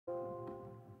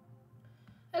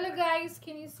Hello guys,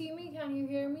 can you see me? Can you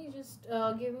hear me? Just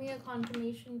give me a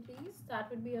confirmation please. That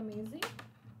would be amazing.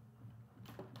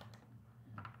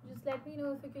 Just let me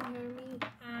know if you can hear me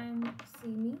and see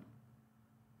me.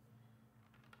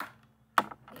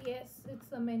 Yes,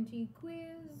 it's a Menti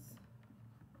quiz.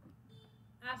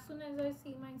 As soon as I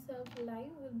see myself live,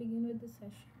 we'll begin with the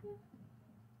session.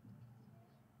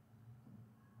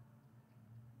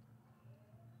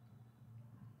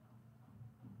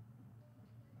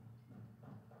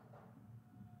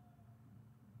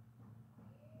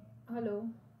 Hello.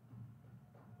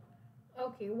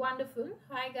 Okay, wonderful.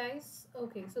 Hi guys.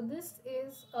 Okay, so this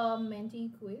is a Menti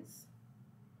quiz,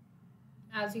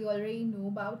 as you already know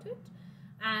about it.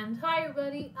 And hi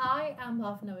everybody, I am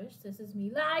Bhavana Bisht. This is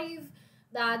me live.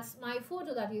 That's my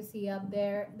photo that you see up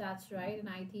there. That's right. And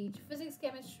I teach physics,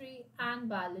 chemistry, and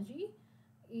biology.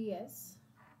 Yes.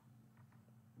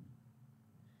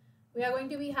 We are going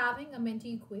to be having a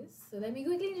Menti quiz. So let me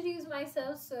quickly introduce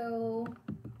myself. So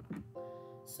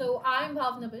I'm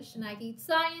Bhavana Bisht and I teach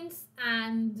science,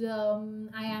 and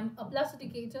I am a plus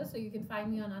educator, so you can find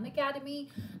me on Unacademy.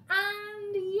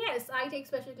 And yes, I take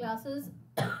special classes.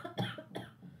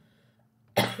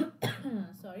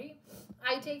 Sorry.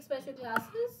 I take special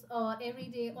classes every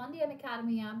day on the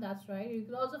Unacademy app. That's right. You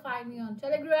can also find me on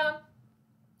Telegram.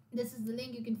 This is the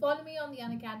link. You can follow me on the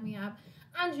Unacademy app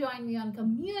and join me on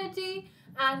community.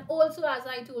 And also, as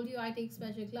I told you, I take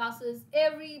special classes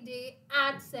every day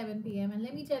at 7 p.m. And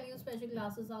let me tell you, special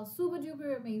classes are super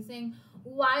duper amazing.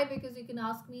 Why? Because you can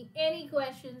ask me any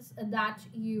questions that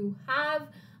you have.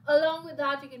 Along with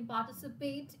that, you can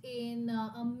participate in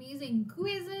amazing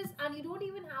quizzes, and you don't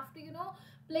even have to,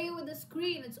 play with the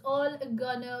screen. It's all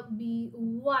gonna be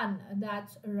one.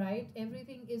 That's right.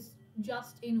 Everything is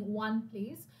just in one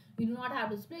place. You do not have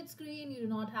to split screen. You do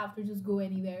not have to just go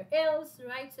anywhere else,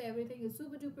 right? So everything is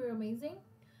super duper amazing.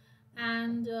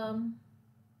 And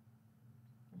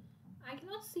I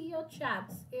cannot see your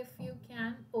chats. If you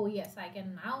can, oh yes, I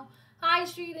can now. Hi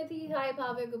Srinati, hi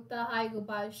Bhavya Gupta, hi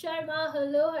Gopal Sharma,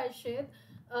 hello Harshit,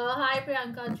 hi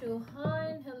Priyanka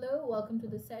Chauhan, hello, welcome to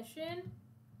the session.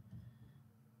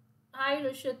 Hi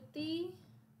Rushati,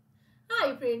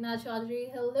 hi Prerna Chaudhary,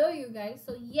 hello you guys.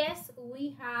 So yes,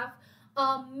 we have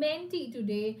a Menti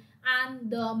today,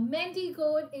 and the Menti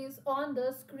code is on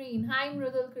the screen. Hi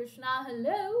Mrudal Krishna,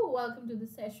 hello, welcome to the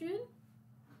session.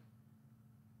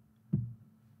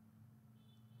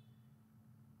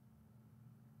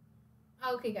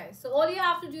 Okay guys, so all you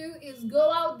have to do is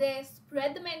go out there,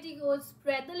 spread the Menti code,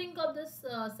 spread the link of this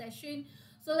session,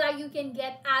 so that you can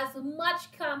get as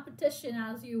much competition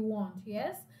as you want.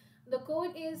 Yes, the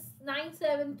code is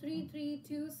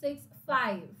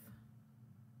 9733265.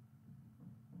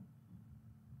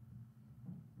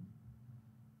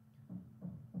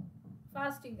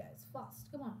 Fast you guys,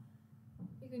 fast, come on,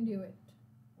 you can do it.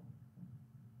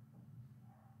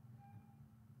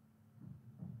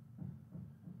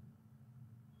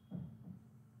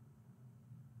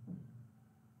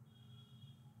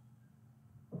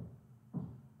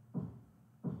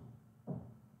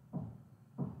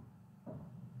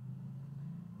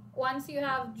 Once you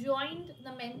have joined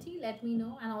the Menti, let me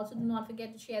know, and also do not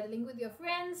forget to share the link with your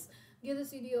friends. Give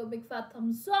this video a big fat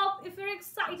thumbs up if you're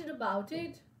excited about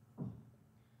it.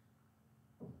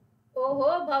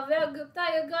 Oh, Bhavya Gupta,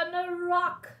 you're gonna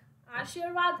rock.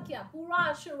 Ashirwad kya?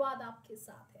 Pura Ashirwad aapke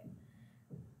saath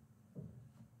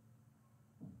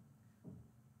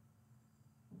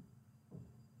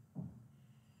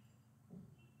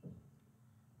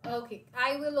hai. Okay,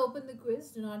 I will open the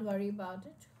quiz. Do not worry about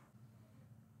it.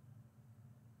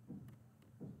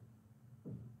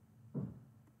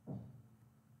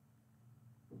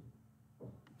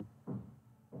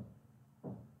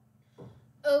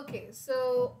 Okay,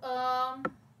 so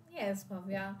yes,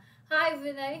 Bhavya. Hi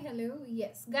Vinay, hello.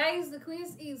 Yes, guys, the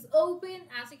quiz is open.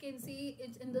 As you can see,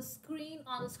 it's in the screen,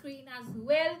 on the screen as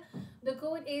well. The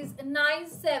code is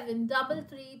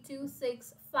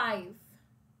 9733265.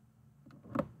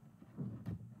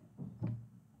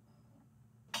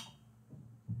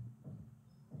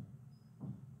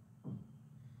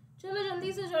 चलो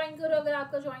जल्दी से join करो अगर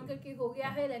आपका join करके हो गया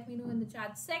है. Let me know in the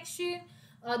chat section.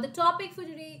 The topic for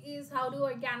today is how do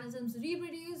organisms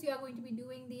reproduce. You are going to be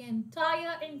doing the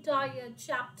entire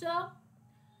chapter.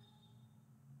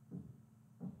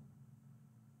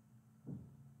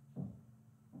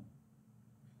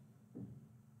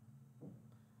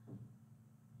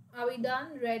 Are we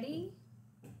done? Ready?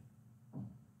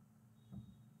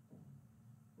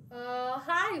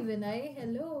 Hi Vinay,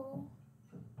 hello.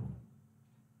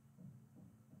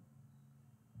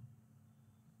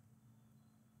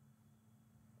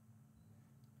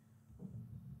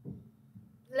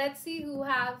 let's see who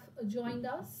have joined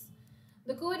us.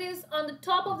 The code is on the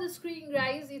top of the screen,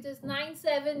 guys. It is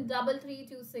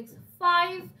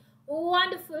 9733265.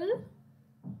 Wonderful.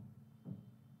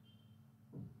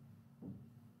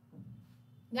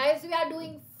 Guys, we are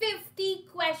doing 50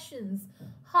 questions.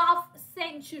 Half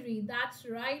century. That's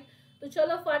right. So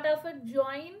chalo fatafat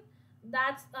join.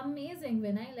 That's amazing,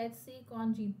 Vinay. Let's see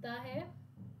कौन जीतता है.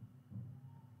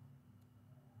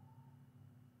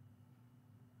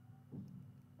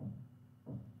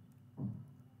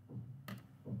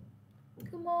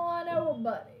 Come on,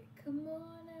 everybody. Come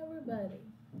on, everybody.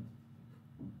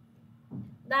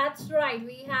 That's right.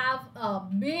 We have a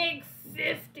big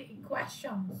 50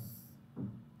 questions.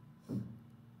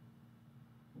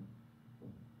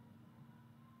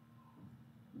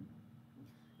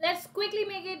 Let's quickly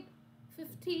make it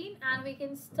 15 and we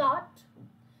can start.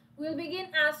 We'll begin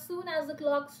as soon as the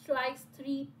clock strikes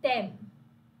 3:10.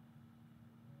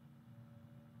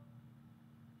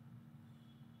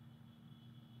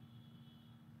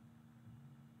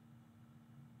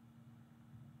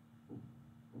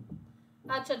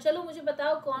 अच्छा चलो मुझे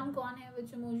बताओ कौन कौन है,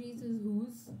 which emojis is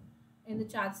whose in the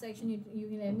chat section. You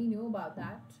can let me know about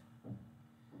that.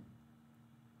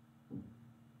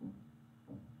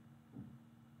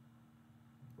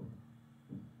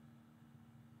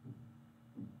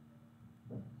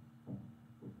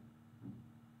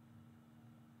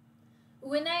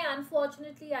 Vinay,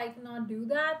 unfortunately I cannot do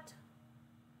that.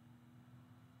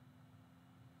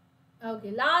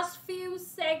 Okay, last few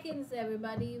seconds,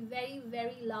 everybody. Very,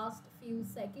 very last few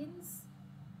seconds.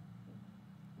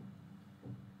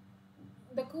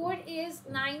 The code is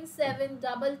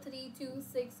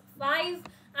 9733265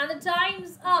 and the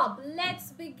time's up. Let's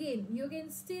begin. You can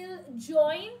still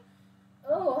join.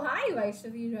 Oh, hi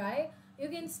Vaishnavi Rai. You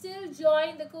can still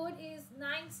join. The code is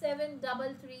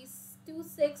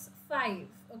 9733265.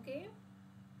 Okay.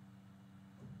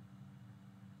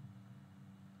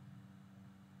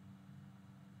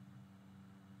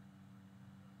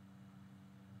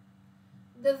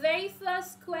 The very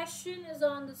first question is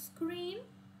on the screen.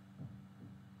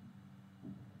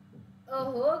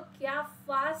 Oh, क्या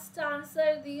fast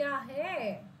answer दिया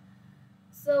है.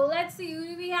 So let's see who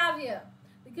do we have here.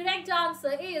 The correct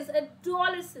answer is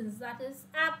adolescence. That is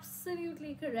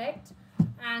absolutely correct.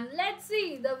 And let's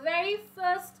see the very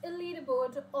first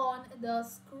leaderboard on the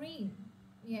screen.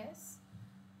 Yes.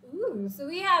 Ooh, so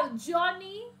we have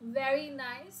Johnny, very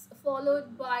nice,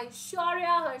 followed by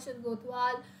Shaurya, Harshad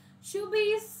Gotwal,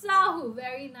 Shubhi Sahu,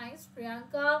 very nice.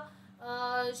 Priyanka,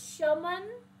 Shaman,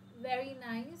 very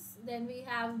nice. Then we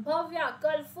have Bhavya,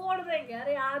 kal foड़ देंगे,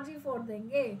 अरे आज ही फोड़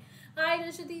देंगे. Hi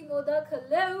Nishati Modak,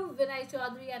 hello. Vinay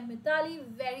Chaudhary and Mitali,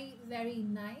 very, very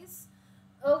nice.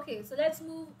 Okay, so let's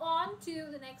move on to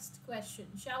the next question,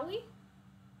 shall we?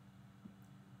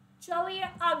 चलिए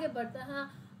आगे बढ़ते हैं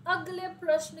अगले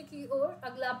प्रश्न की ओर.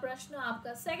 अगला प्रश्न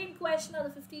आपका second question of the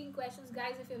 15 questions.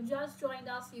 Guys, if you've just joined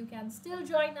us, you can still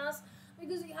join us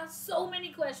because we have so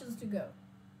many questions to go.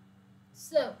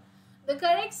 So, the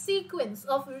correct sequence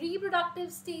of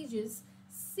reproductive stages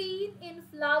seen in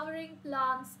flowering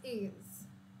plants is.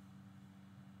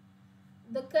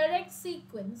 The correct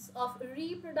sequence of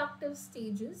reproductive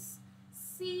stages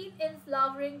seen in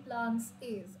flowering plants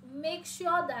is. Make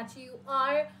sure that you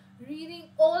are reading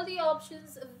all the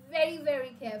options very,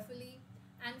 very carefully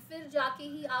and फिर जाके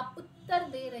ही आप उत्तर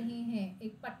दे रहे हैं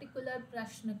एक particular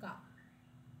प्रश्न का.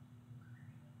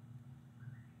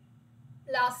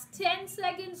 Last 10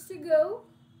 seconds to go.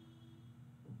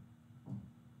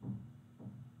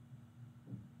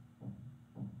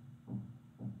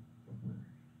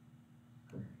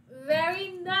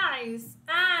 Very nice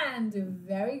and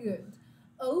very good.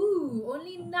 Oh,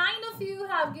 only 9 of you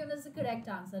have given us the correct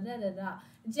answer.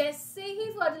 जैसे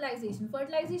ही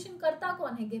fertilization करता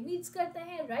कौन है? Gametes करते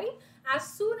हैं, right? As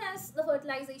soon as the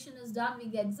fertilization is done, we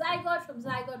get zygote. From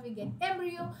zygote, we get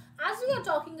embryo. As we are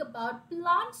talking about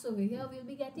plants over here, we'll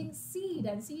be getting seed,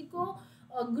 and seed को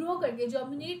grow करके,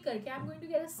 germinate करके, I'm going to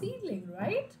get a seedling,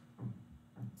 right?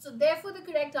 So therefore, the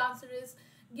correct answer is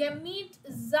gamete,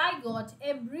 zygote,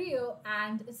 embryo,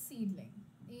 and seedling.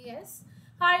 Yes.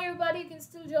 Hi everybody, you can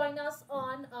still join us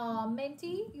on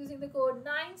Menti using the code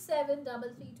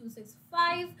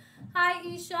 9733265. Hi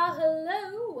Isha,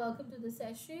 hello, welcome to the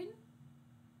session.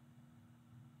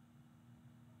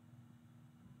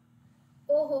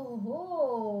 Oh ho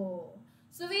ho.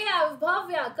 So we have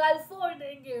Bhavya, kal foड़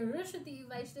देंगे, Rishati,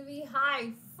 Vaishnavi,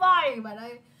 high five.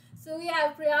 So we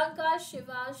have Priyanka,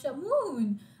 Shiva,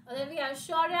 Shamoon. And then we have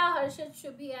Shaurya, Harshad,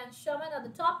 Shubhi, and Shaman at the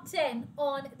top 10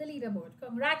 on the leaderboard.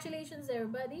 Congratulations,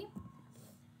 everybody.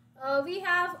 We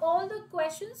have all the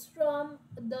questions from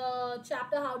the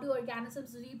chapter How Do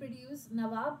Organisms Reproduce,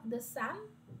 Nawab, the Sam.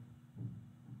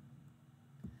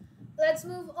 Let's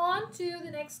move on to the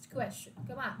next question.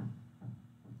 Come on.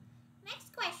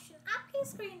 Next question. आपकी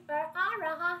screen पर आ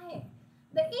रहा है.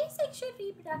 The asexual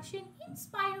reproduction in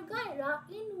Spirogyra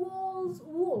involves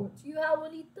what? You have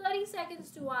only 30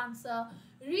 seconds to answer.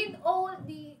 Read all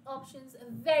the options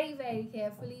very, very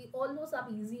carefully. Almost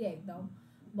up easy ekdam,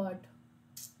 but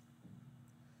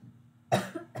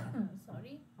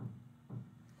sorry.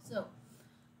 So,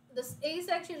 this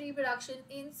asexual reproduction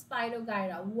in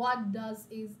Spirogyra, what does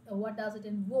it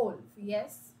involve?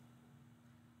 Yes.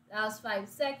 Last 5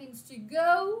 seconds to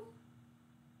go.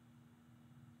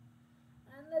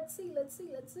 And let's see.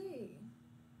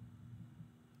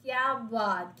 Kya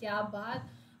baat.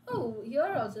 Oh,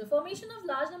 here also, formation of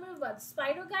large number of buds.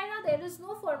 Spirogyra, there is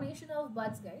no formation of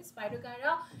buds, guys.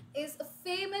 Spirogyra is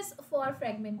famous for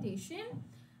fragmentation.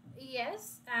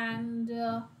 Yes, and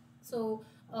so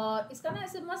इसका ना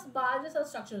ऐसे मस्त बाल जैसा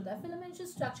structure होता है,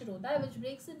 filamentous structure होता है, which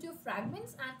breaks into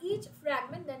fragments, and each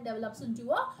fragment then develops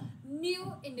into a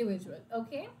new individual.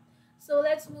 Okay, so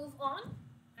let's move on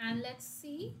and let's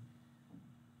see.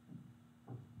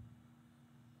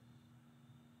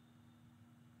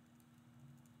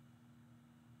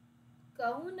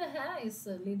 कौन है इस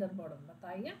leader board में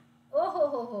बताइए. Oh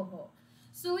ho.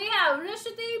 So we have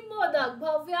Rishiti, Modak,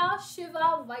 Bhavya,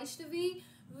 Shiva, Vaishnavi,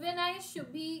 Vinay,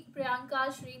 Shubhi,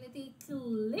 Priyanka, Sriniti,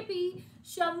 Clippy,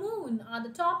 Shamoon are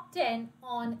the top 10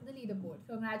 on the leaderboard.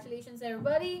 Congratulations,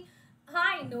 everybody.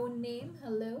 Hi, no name.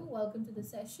 Hello, welcome to the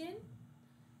session.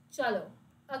 Chalo,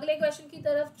 अगले question की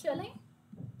तरफ चलें.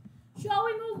 Shall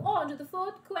we move on to the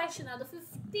fourth question of the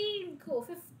 50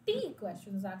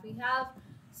 questions that we have?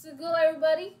 So go,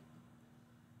 everybody.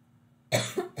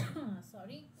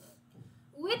 Sorry.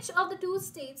 Which of the two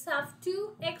states have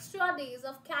 2 extra days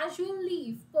of casual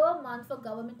leave per month for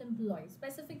government employees?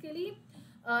 Specifically,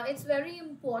 it's very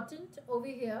important over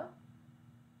here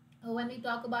when we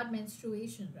talk about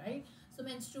menstruation, right? So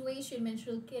menstruation,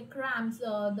 menstrual cramps,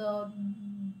 the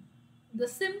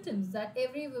symptoms that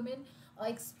every woman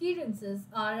experiences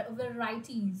are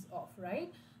varieties of,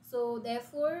 right? So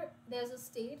therefore, there's a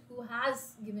state who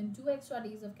has given 2 extra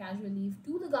days of casual leave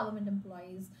to the government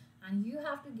employees, and you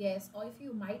have to guess, or if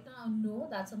you might not know,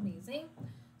 that's amazing.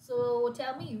 So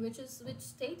tell me, which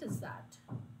state is that?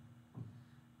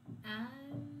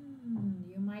 And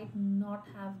you might not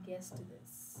have guessed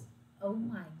this. Oh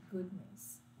my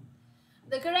goodness.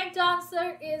 The correct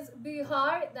answer is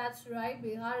Bihar. That's right.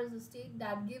 Bihar is a state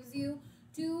that gives you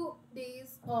 2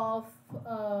 days of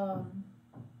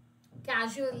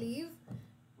casual leave.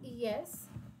 Yes.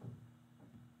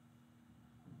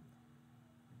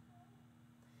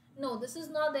 No, this is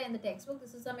not there in the textbook.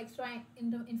 This is some extra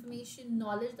information,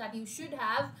 knowledge that you should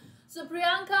have. So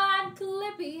Priyanka and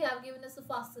Clippy have given us the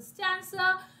fastest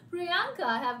answer.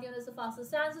 Priyanka have given us the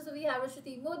fastest answer. So we have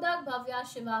Rishiti, Modak, Bhavya,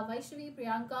 Shiva, Vaishnavi,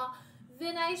 Priyanka,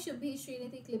 Vinay, Shubhi,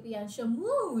 Sriniti, Clippy, and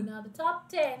Shamoon are the top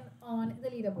 10 on the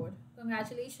leaderboard.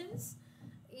 Congratulations.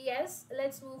 Yes,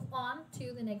 let's move on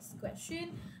to the next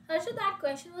question. Harsha, that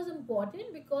question was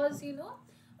important because, you know,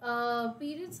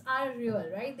 periods are real,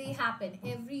 right? They happen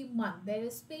every month. There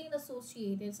is pain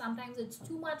associated. Sometimes it's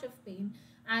too much of pain,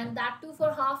 and that too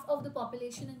for half of the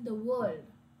population in the world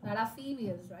that are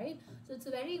females, right? So it's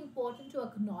very important to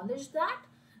acknowledge that.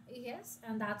 Yes,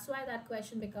 and that's why that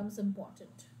question becomes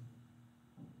important.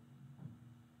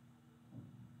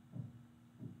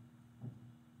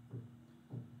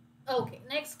 Okay,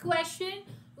 next question.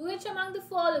 Which among the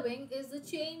following is the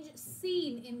change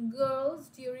seen in girls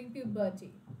during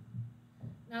puberty?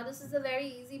 Now this is a very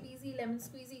easy peasy lemon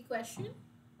squeezy question.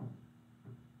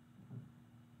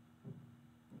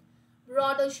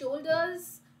 Broader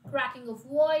shoulders, cracking of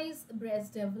voice,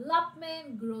 breast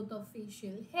development, growth of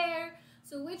facial hair.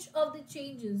 So which of the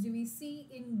changes do we see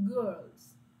in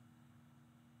girls?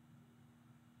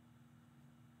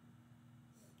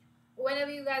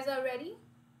 Whenever you guys are ready.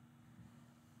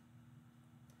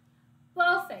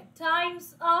 Perfect.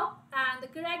 Time's up, and the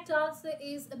correct answer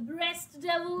is breast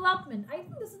development. I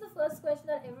think this is the first question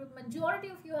that majority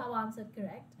of you have answered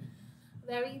correct.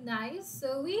 Very nice.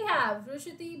 So we have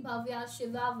Rishiti, Bhavya,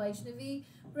 Shiva, Vaishnavi,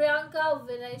 Priyanka,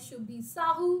 Vinay, Shubhi,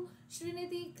 Sahu,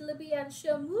 Sriniti, Clippy, and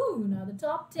Shamoon are the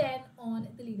top 10 on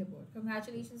the leaderboard.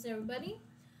 Congratulations, everybody.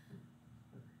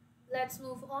 Let's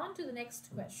move on to the next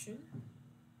question.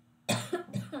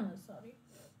 Sorry.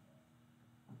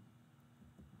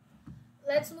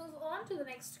 Let's move on to the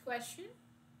next question.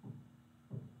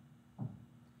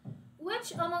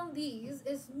 Which among these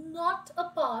is not a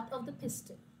part of the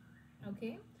pistil?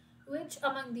 Okay. Which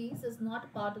among these is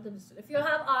not part of the pistil? If you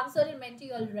have answered in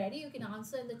Menti already, you can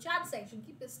answer in the chat section.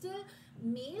 कि pistil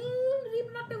male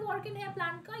reproductive organ है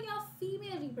plant का या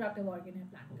female reproductive organ है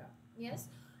plant का? Yes.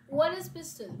 What is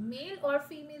pistil? Male or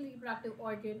female reproductive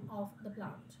organ of the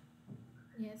plant?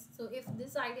 Yes. So if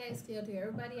this idea is clear to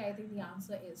everybody, I think the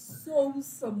answer is so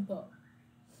simple.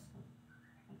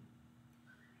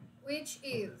 Which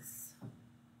is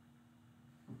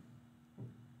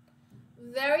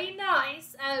very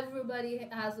nice. Everybody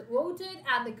has voted,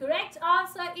 and the correct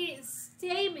answer is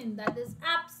stamen. That is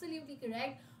absolutely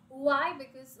correct. Why?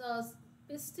 Because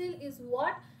pistil is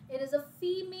what? It is a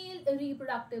female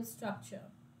reproductive structure.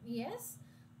 Yes.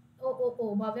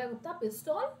 Oh, Bhavya Gupta,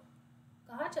 pistol?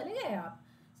 कहाँ चले गए आप?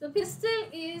 So pistil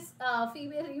is a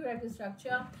female reproductive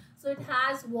structure. So it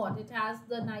has what? It has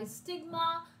the nice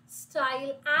stigma,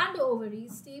 style, and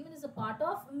ovaries. Stamen is a part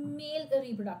of male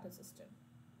reproductive system.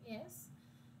 Yes.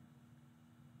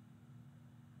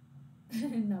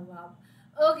 Nawab.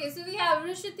 Okay, so we have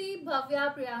Rishiti,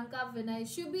 Bhavya, Priyanka, Vinay,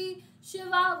 Shubhi,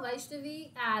 Shiva,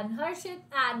 Vaishnavi, and Harshit,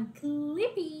 and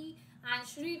Clippy, and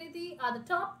Srinidhi are the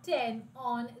top 10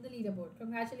 on the leaderboard.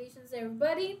 Congratulations,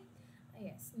 everybody.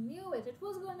 Yes, knew it. It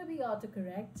was going to be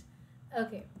autocorrect.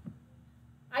 Okay.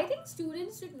 I think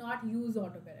students should not use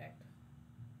autocorrect.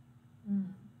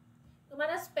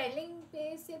 तुम्हारा spelling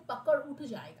पे से पकड़ उठ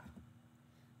जाएगा.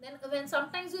 Then when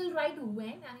sometimes you'll write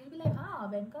when and you'll be like,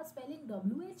 when का spelling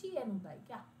WHEN होता है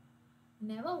क्या?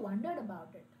 Never wondered about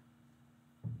it.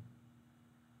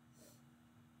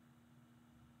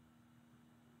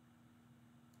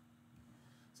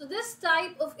 So this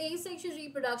type of asexual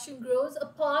reproduction grows a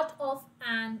part of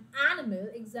an animal.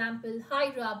 Example,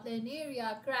 hydra,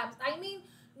 planaria, crabs. I mean,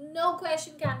 no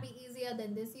question can be easier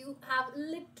than this. You have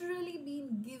literally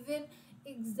been given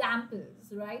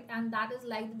examples, right? And that is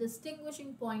like the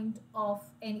distinguishing point of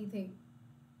anything.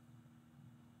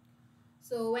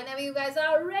 So whenever you guys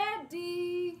are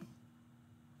ready.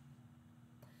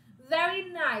 Very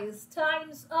nice.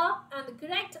 Time's up. And the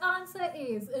correct answer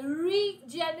is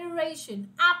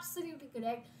regeneration. Absolutely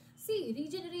correct. See,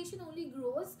 regeneration only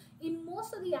grows in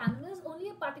most of the animals, only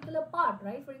a particular part,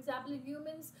 right? For example, in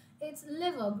humans, its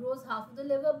liver grows half of the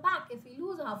liver back if we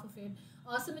lose half of it.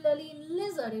 Or similarly, in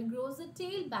lizard, it grows the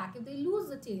tail back if they lose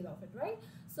the tail of it, right?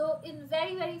 So in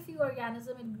very, very few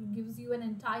organisms, it gives you an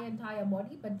entire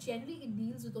body, but generally it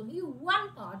deals with only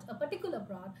one part, a particular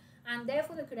part, and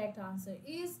therefore the correct answer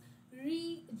is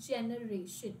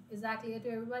regeneration. Is that clear to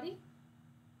everybody?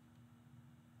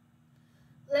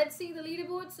 Let's see the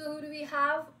leaderboard. So who do we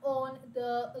have on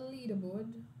the leaderboard?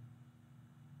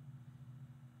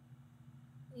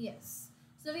 Yes.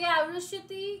 So we have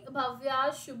Rishiti, Bhavya,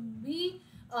 Shubhi,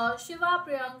 Shiva,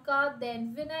 Priyanka,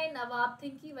 then Vinay, Nawab,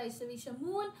 Thinki, Vaishnavi,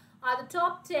 Shamoon are the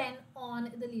top 10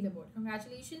 on the leaderboard.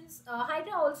 Congratulations.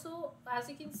 Hydra also, as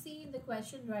you can see in the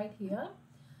question right here.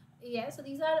 Yes, so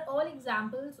these are all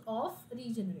examples of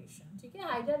regeneration. ठीक है,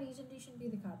 Hydra regeneration भी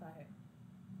दिखाता है.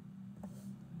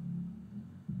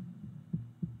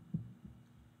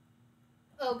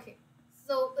 Okay,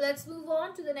 so let's move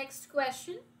on to the next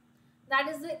question. That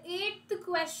is the 8th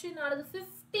question out of the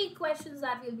 50 questions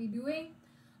that we'll be doing.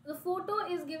 The photo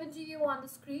is given to you on the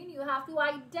screen. You have to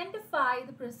identify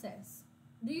the process.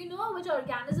 Do you know which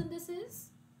organism this is?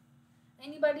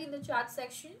 Anybody in the chat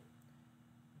section?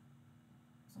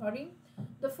 Sorry.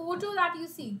 The photo that you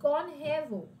see, कौन है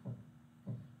वो?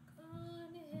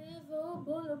 कौन है वो?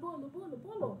 बोलो बोलो बोलो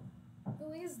बोलो.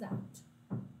 Who is that?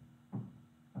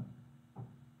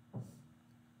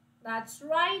 That's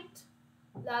right.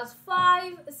 Last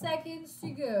 5 seconds to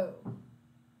go.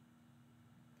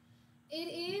 It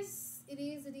is.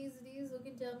 Who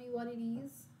can tell me what it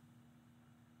is?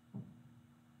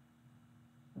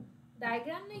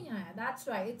 Diagram nahi aaya. That's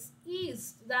right. It's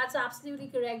yeast. That's absolutely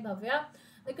correct, Bhavya.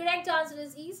 The correct answer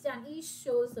is yeast, and yeast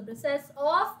shows the process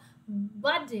of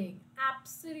budding.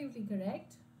 Absolutely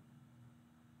correct.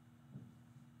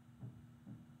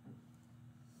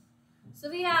 So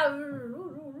we have,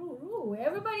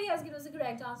 everybody has given us the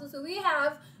correct answer. So we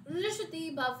have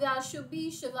Rishiti, Bhavya,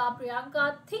 Shubhi, Shiva,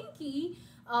 Priyanka, Thinki,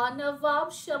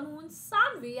 Nawab, Shamoon,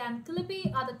 Sanvi, and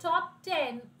Clippy are the top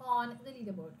 10 on the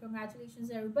leaderboard. Congratulations,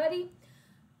 everybody.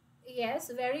 Yes,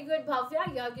 very good,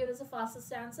 Bhavya. You have given us the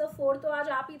fastest answer. 4 to aaj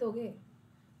aap hi doge.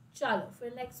 Chalo,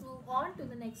 let's move on to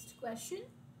the next question.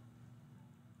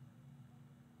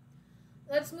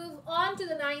 Let's move on to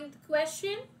the 9th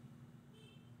question.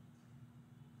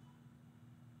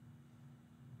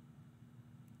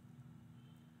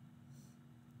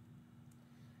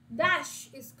 dash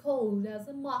is called as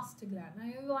a master gland. Now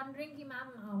you're wondering कि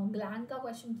ma'am gland का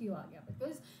question क्यों आ गया?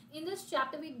 Because in this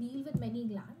chapter we deal with many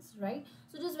glands, right?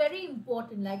 So it is very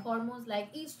important, like hormones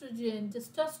like estrogen,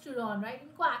 testosterone, right?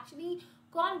 इनको actually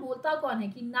कौन बोलता कौन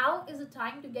है कि now is the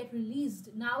time to get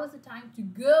released, now is the time to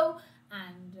go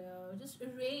and just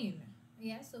reign.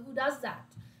 Yes, so who does that?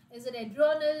 Is it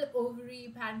adrenal,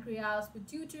 ovary, pancreas,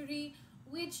 pituitary?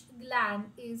 Which gland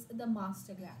is the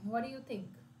master gland? What do you think?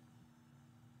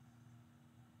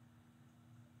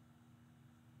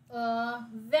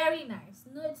 Very nice.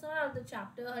 No, it's not out of the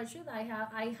chapter, Harshit.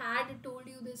 I had told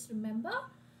you this, remember?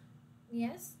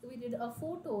 Yes, we did a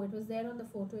photo. It was there on the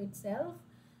photo itself.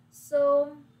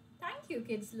 So, thank you,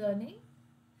 kids learning.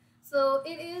 So,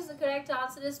 it is the correct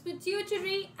answer is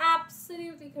pituitary.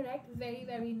 Absolutely correct. Very,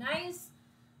 very nice.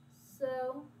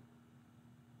 So,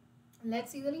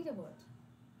 let's see the leaderboard.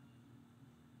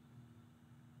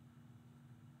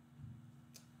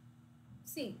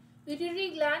 See,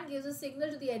 pituitary gland gives a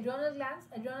signal to the adrenal glands.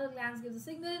 Adrenal glands gives a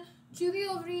signal to the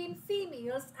ovary in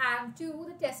females and to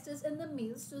the testes in the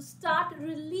males to start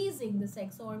releasing the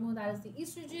sex hormone, that is the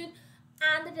estrogen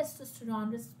and the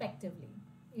testosterone respectively.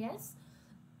 Yes.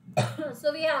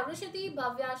 So we have Rishati,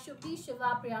 Bhavya, Shubhi,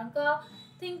 Shiva, Priyanka,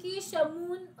 Thinky,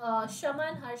 Shaman,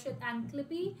 Harshit and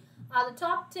Clippy are the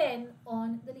top 10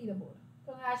 on the leaderboard.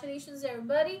 Congratulations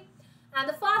everybody. And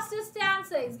the fastest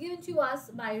answer is given to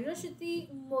us by Rishati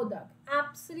Modak.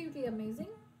 Absolutely amazing.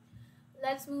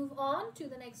 Let's move on to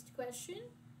the next question.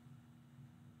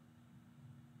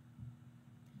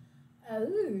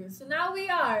 Oh, so now we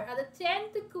are at the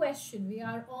 10th question. We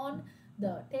are on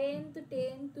the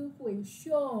 10th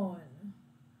question.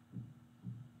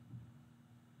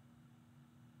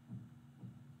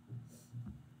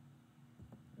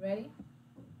 Ready?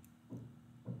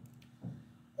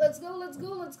 Let's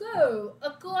go.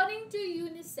 According to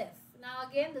UNICEF. Now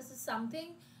again, this is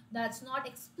something that's not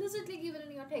explicitly given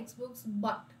in your textbooks,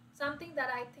 but something that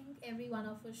I think every one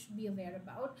of us should be aware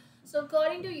about. So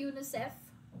according to UNICEF,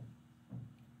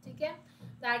 okay,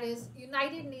 that is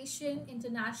United Nations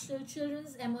International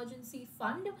Children's Emergency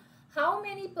Fund, how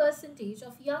many percentage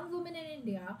of young women in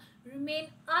India remain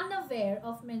unaware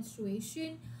of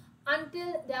menstruation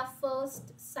until their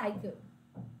first cycle?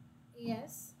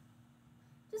 Yes.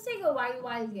 Just take a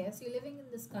wild guess. You're living in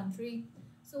this country.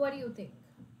 So what do you think?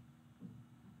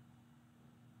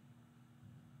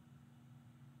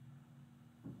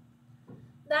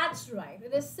 That's right.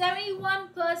 It is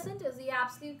 71% is the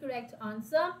absolute correct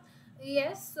answer.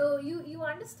 Yes, so you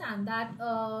understand that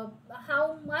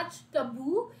how much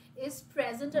taboo is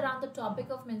present around the topic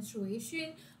of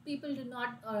menstruation. People do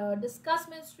not discuss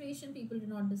menstruation. People do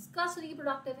not discuss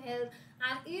reproductive health.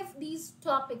 And if these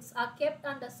topics are kept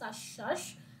under such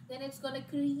shush, then it's going to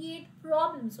create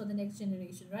problems for the next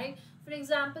generation, right? For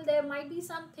example, there might be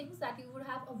some things that you would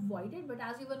have avoided, but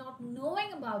as you were not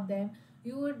knowing about them,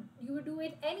 you would do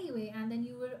it anyway, and then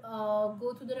you would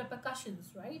go through the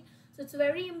repercussions, right? So it's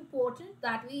very important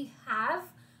that we have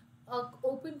an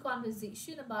open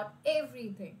conversation about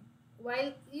everything.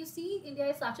 While you see, India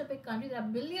is such a big country, there are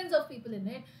billions of people in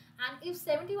it, and if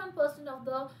 71% of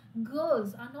the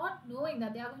girls are not knowing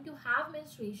that they are going to have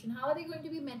menstruation, how are they going to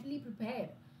be mentally prepared?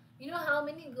 You know how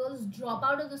many girls drop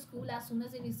out of the school as soon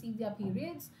as they receive their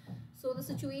periods? So the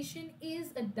situation is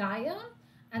dire,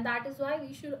 and that is why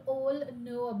we should all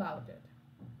know about it.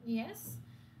 Yes.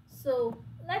 So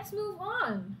let's move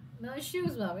on. No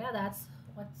issues, well, yeah, that's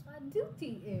what my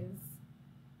duty is.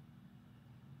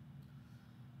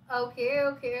 Okay.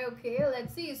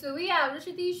 Let's see. So we have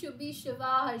Rishiti, Shubhi, Shiva,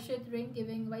 Harshit, Ring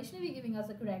giving, Vaishnavi giving us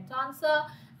a correct answer,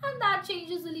 and that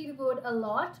changes the leaderboard a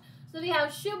lot. So we have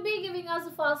Shubhi giving us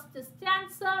the fastest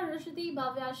answer. Rishiti,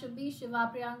 Bhavya, Shubhi,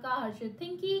 Shiva, Priyanka, Harshit,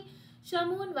 Thinky,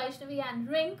 Shamun, Vaishnavi and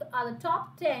Rink are the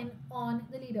top 10 on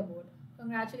the leaderboard.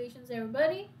 Congratulations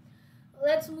everybody.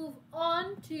 Let's move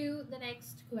on to the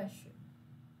next question.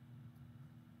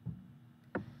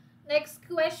 Next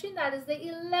question, that is the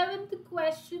 11th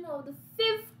question of the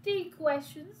 50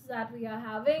 questions that we are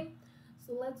having.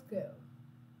 So let's go.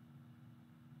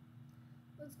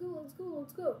 Let's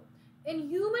go. In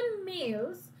human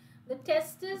males, the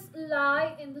testes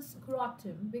lie in the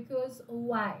scrotum because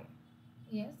why?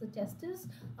 Yes, the testes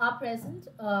are present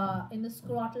in the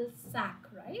scrotal sac,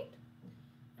 right?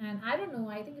 And I don't know,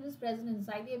 I think it is present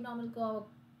inside the abdominal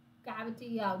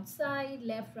cavity, outside,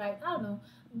 left, right, I don't know.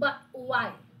 But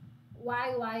why?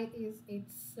 Why is it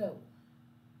so?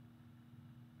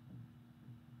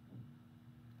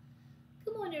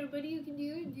 Come on everybody, you can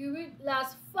do it.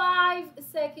 Last 5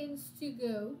 seconds to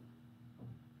go.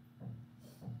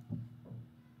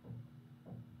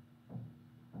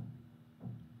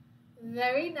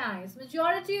 Very nice.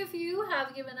 Majority of you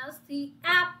have given us the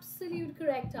absolute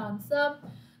correct answer.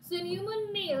 So in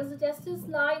human males, the testes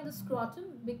lie in the scrotum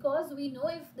because we know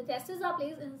if the testes are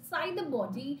placed inside the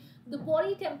body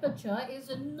temperature is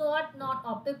not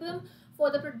optimum for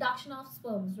the production of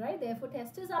sperms, right? Therefore,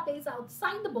 testes are placed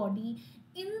outside the body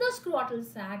in the scrotal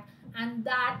sac, and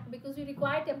that because we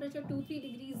require temperature 2-3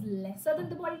 degrees lesser than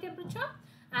the body temperature,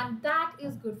 and that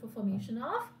is good for formation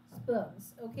of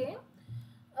sperms. Okay.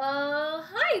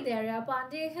 Hi there,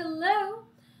 Pandey. Hello.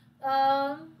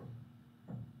 Um,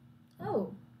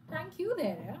 oh, thank you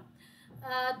there.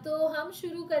 तो हम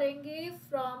शुरू करेंगे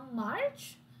from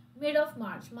March, mid of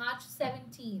March, March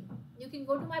 17. You can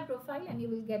go to my profile and you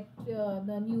will get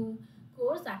the new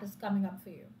course that is coming up for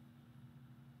you.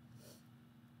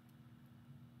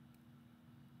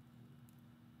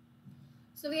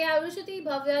 So we have Rishati,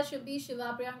 Bhavya, Shubhi,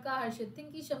 Shiva, Priyanka, Harshit,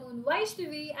 Tinky, Shamun,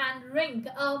 Vaishnavi, and Rink.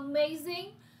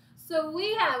 Amazing. So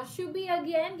we have Shubhi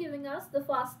again giving us the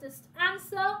fastest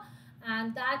answer,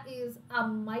 and that is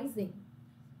amazing.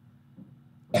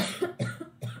 Thank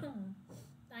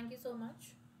you so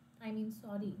much. I mean,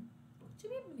 sorry.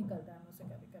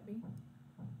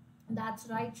 That's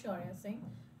right, Shaurya Singh.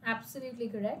 Absolutely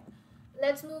correct.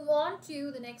 Let's move on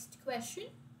to the next question.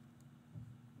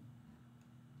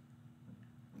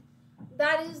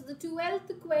 That is the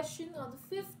 12th question of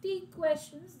the 50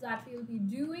 questions that we will be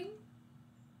doing.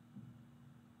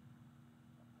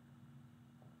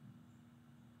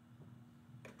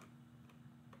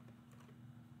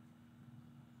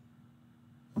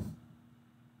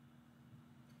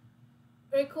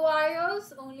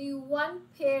 Requires only one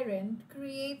parent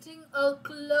creating a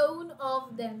clone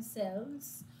of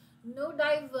themselves, no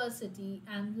diversity,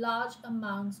 and large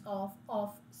amounts of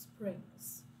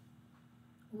offsprings.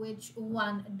 Which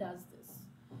one does this?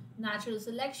 Natural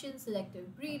selection,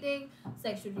 selective breeding,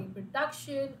 sexual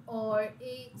reproduction, or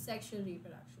asexual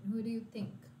reproduction? Who do you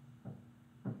think?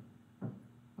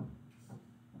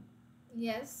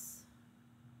 Yes.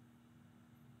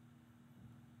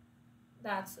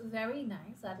 That's very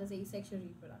nice. That is asexual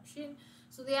reproduction.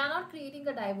 So they are not creating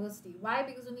a diversity. Why?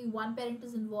 Because only one parent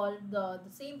is involved. The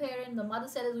same parent, the mother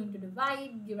cell is going to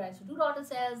divide, give rise to two daughter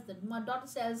cells. The daughter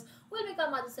cells will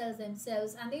become mother cells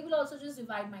themselves, and they will also just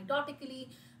divide mitotically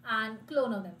and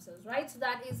clone on themselves, right? So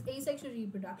that is asexual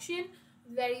reproduction.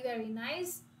 Very, very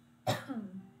nice.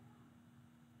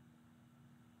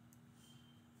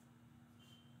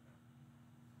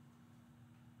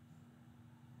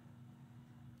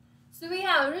 So we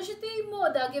have Rishiti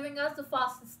Moda giving us the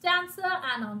fastest answer,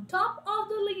 and on top of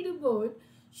the leaderboard,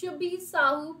 Shubhi,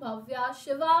 Sahu, Bhavya,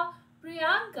 Shiva,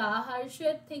 Priyanka,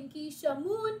 Harshit, Thinky,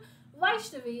 Shamoon,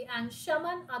 Vaishnavi, and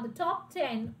Shaman are the top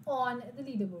 10 on the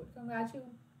leaderboard.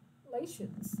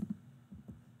 Congratulations.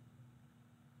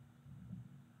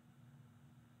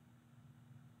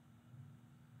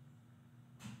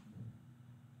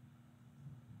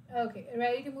 Okay,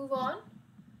 ready to move on?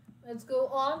 Let's go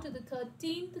on to the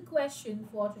 13th question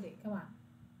for today. Come on.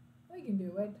 We can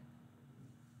do it.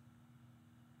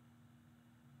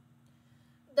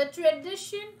 The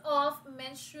tradition of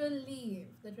menstrual leave.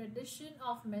 The tradition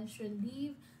of menstrual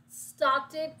leave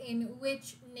started in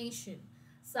which nation?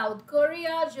 South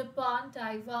Korea, Japan,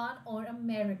 Taiwan, or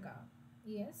America?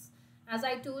 Yes. As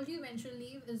I told you, menstrual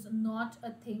leave is not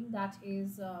a thing that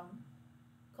is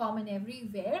common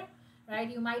everywhere. Right,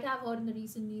 you might have heard in the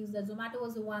recent news that Zomato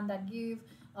was the one that gave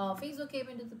Facebook came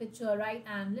into the picture, right?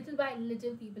 And little by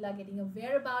little, people are getting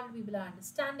aware about it. People are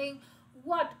understanding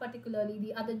what particularly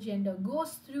the other gender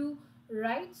goes through,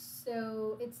 right?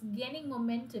 So it's gaining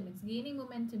momentum. It's gaining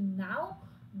momentum now,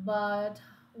 but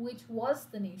which was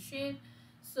the nation?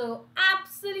 So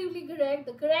absolutely correct.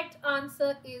 The correct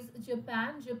answer is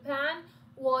Japan. Japan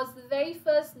was the very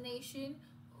first nation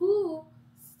who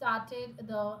started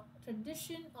the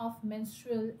tradition of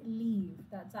menstrual leave.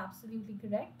 That's absolutely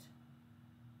correct.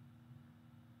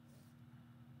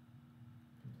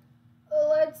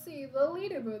 Let's see the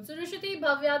leaderboard. So Rishati,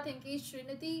 Bhavya, Thinky,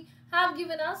 Srinati have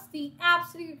given us the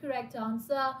absolutely correct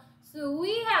answer. So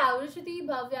we have Rishati,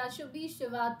 Bhavya, Shubhi,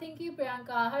 Shiva, Thinky,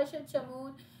 Priyanka, Harshit,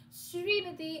 Shamoon,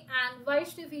 Srinati, and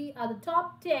Vaishnavi are the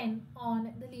top 10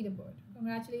 on the leaderboard.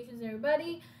 Congratulations,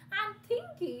 everybody. And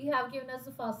Thinky have given us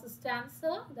the fastest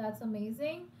answer. That's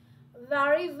amazing.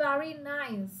 Very, very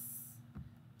nice.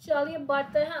 चलिए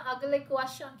बढ़ते हैं अगले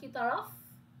question की तरफ.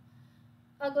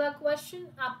 अगला question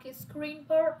आपके screen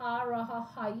पर आ रहा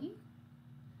है.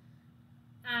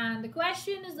 And the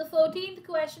question is the 14th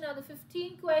question of the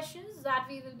 15 questions that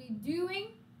we will be doing.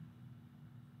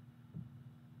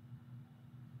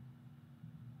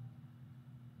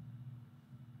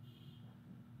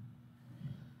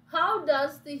 How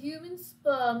does the human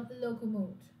sperm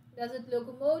locomote? Does it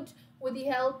locomote with the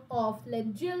help of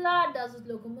flagella? Does it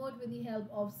locomote with the help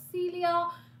of cilia,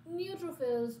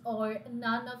 neutrophils, or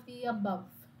none of the above?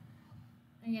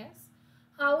 Yes.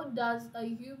 How does a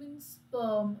human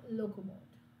sperm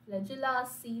locomote? Flagella,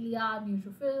 cilia,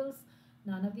 neutrophils,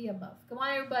 none of the above. Come on,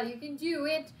 everybody, you can do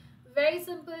it. Very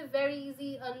simple, very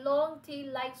easy. A long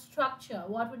tail-like structure.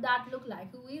 What would that look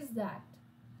like? Who is that?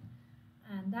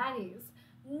 And that is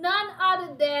none other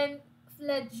than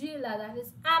flagella. That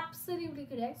is absolutely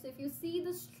correct. So if you see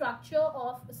the structure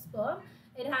of a sperm,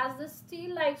 it has this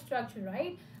tail-like structure,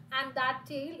 right? And that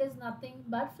tail is nothing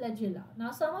but flagella.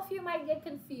 Now some of you might get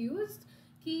confused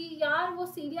कि यार वो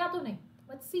cilia तो नहीं,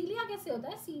 but cilia कैसे होता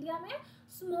है? Cilia में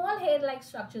small hair-like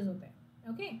structures होते हैं.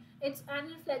 Okay, it's, and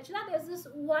in flagella there's this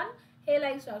one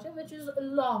hair-like structure which is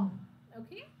long.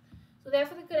 Okay, so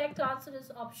therefore the correct answer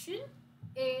is option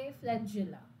A,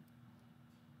 flagella.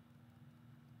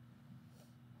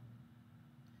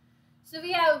 So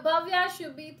we have Bhavya,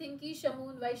 Shubhi, Thinki,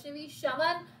 Shamoon, Vaishnavi,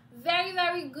 Shaman. Very,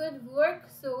 very good work.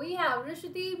 So we have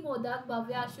Rishiti, Modak,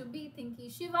 Bhavya, Shubhi, Thinki,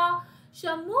 Shiva,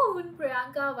 Shamoon,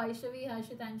 Priyanka, Vaishnavi,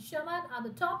 Harshit, and Shaman are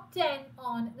the top 10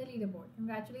 on the leaderboard.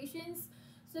 Congratulations.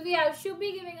 So we have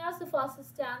Shubhi giving us the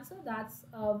fastest answer. That's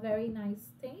a very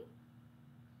nice thing.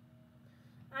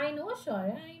 I know,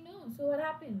 Shaurya, I know. So what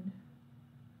happened?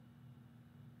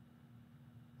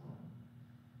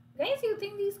 Guys, you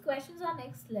think these questions are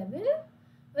next level?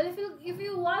 Well, if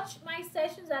you watch my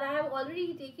sessions that I have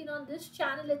already taken on this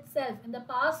channel itself in the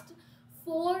past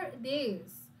 4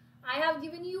 days, I have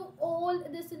given you all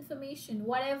this information,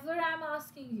 whatever I'm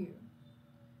asking you.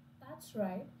 That's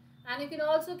right. And you can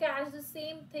also catch the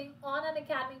same thing on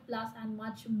Unacademy Plus and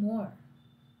much more.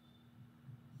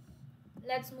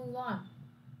 Let's move on.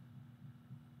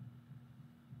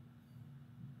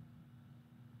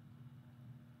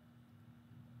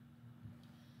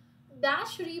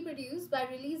 Dash reproduce by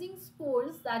releasing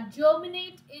spores that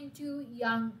germinate into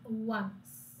young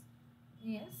ones.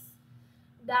 Yes.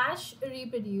 Dash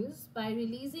reproduce by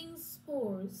releasing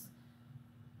spores.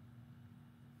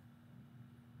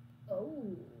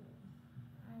 Oh,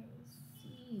 I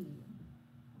see.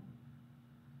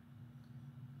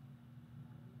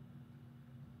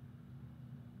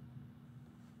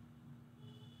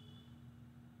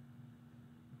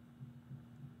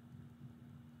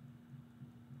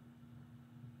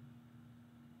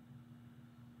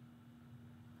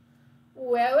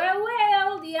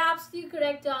 Well, the absolute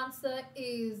correct answer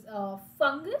is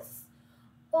fungus.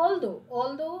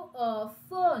 Although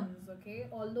ferns, okay,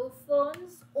 although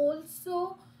ferns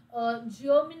also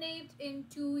germinate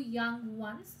into young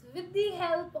ones with the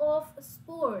help of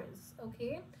spores,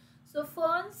 okay. So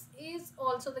ferns is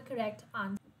also the correct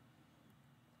answer.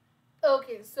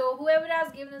 Okay, so whoever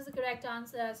has given us the correct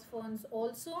answer as ferns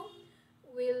also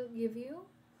will give you.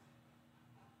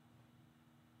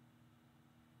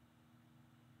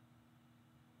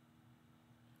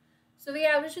 So we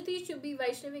have Rishiti, Shubhi,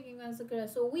 Vaishnavi giving us the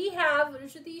correct. So we have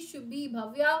Rishiti, Shubhi,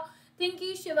 Bhavya,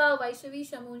 Thinki, Shiva, Vaishnavi,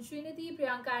 Shamoon, Srinidhi,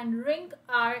 Priyanka, and Rink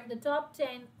are the top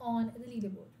 10 on the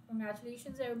leaderboard.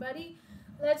 Congratulations, everybody.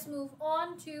 Let's move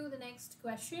on to the next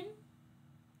question.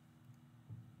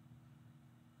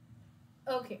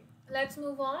 Okay, let's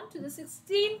move on to the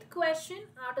 16th question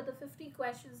out of the 50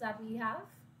 questions that we have.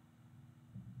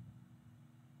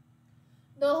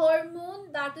 The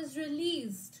hormone that is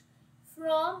released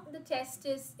from the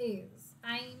testis is,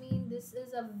 I mean, this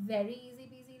is a very easy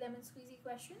peasy lemon squeezy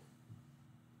question.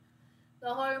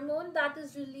 The hormone that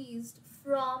is released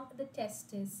from the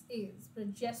testis is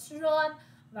progesterone,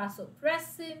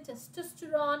 vasopressin,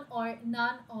 testosterone, or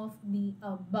none of the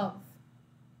above.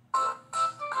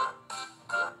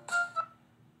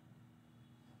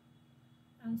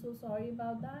 I'm so sorry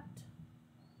about that.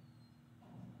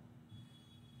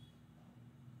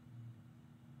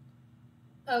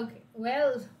 Okay,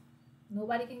 well,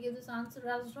 nobody can give this answer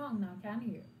as wrong now, can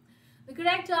you? The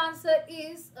correct answer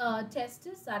is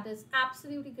testis. That is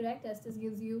absolutely correct. Testis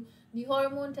gives you the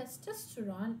hormone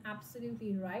testosterone.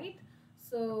 Absolutely right.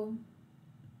 So,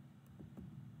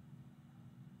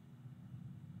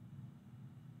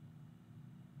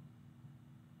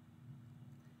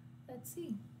 let's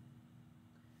see.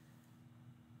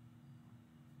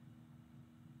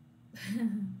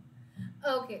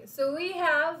 Okay, so we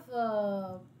have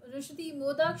Rishiti,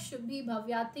 Modak, Shubhi,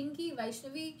 Bhavya, Thinki,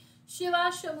 Vaishnavi, Shiva,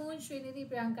 Shamoon, Srinidhi,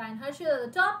 Priyanka, and Harshit are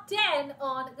the top 10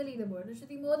 on the leaderboard.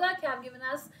 Rishiti, Modak have given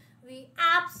us the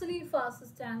absolute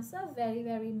fastest answer. Very,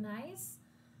 very nice.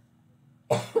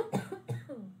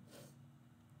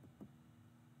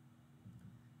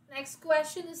 Next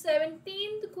question is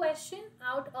 17th question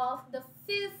out of the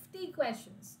 50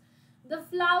 questions. The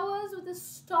flowers with the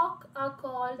stalk are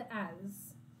called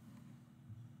as.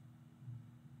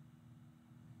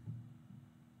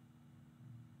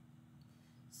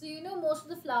 So you know most of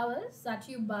the flowers that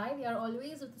you buy, they are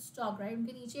always with the stalk, right?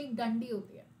 उनके नीचे एक डंडी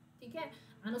होती है, ठीक है?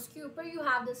 And उसके ऊपर you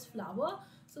have this flower.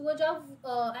 So वो जब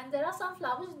and there are some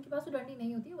flowers जिनके पास वो डंडी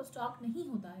नहीं होती है, वो stalk नहीं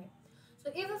होता है.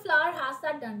 So if a flower has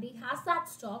that dandi, has that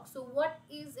stalk, so what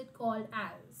is it called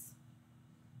as?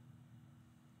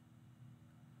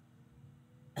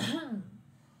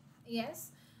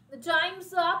 Yes, the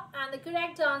time's up and the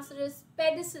correct answer is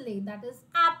pedicellate. That is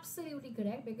absolutely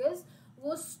correct because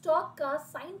वो stalk का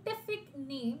scientific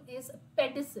name is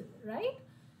pedicel, right?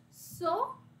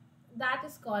 So that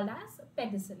is called as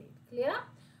pedicellate. Clear?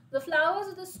 The flowers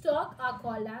of the stalk are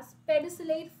called as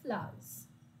pedicellate flowers.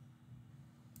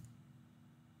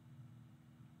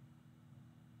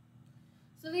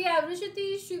 So we have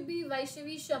Rishati, Shubhi,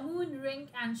 Vaishnavi, Shamoon, Rink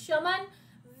and Shaman.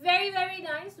 Very, very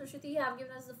nice. Rishati have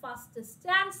given us the fastest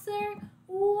answer.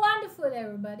 Wonderful,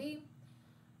 everybody.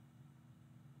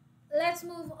 Let's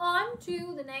move on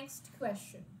to the next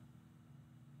question.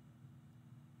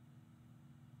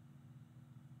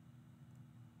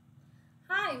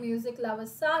 Hi, music lover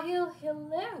Sahil.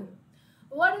 Hello.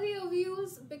 What do the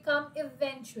ovules become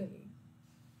eventually?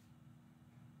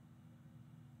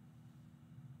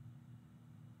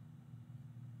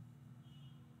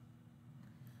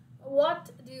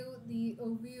 What do the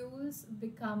ovules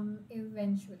become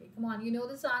eventually? Come on, you know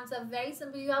this answer. Very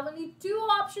simple. You have only two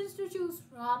options to choose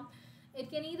from. It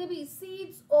can either be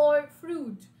seeds or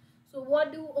fruit. So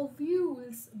what do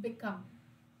ovules become?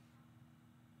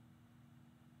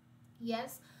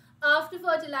 Yes, after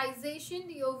fertilization,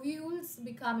 the ovules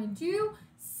become into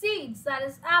seeds. That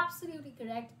is absolutely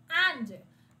correct. And,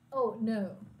 oh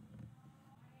no.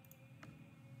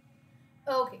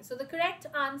 Okay, so the correct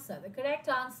answer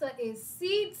is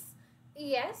seeds.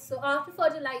 Yes, so after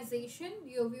fertilization,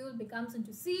 the ovule becomes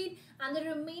into seed and the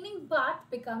remaining part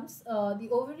becomes, the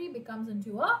ovary becomes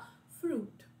into a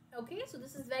fruit. Okay, so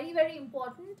this is very, very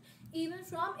important even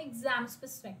from exams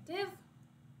perspective.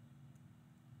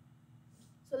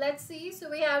 So let's see. So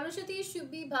we have Rishati,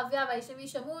 Shubhi, Bhavya,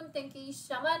 Vaishnavi, Shamoon, Tinky,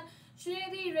 Shaman,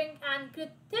 Srinidhi, Rink and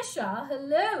Kritisha.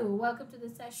 Hello, welcome to the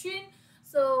session.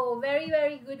 So very,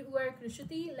 very good work,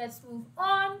 Rishati. Let's move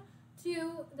on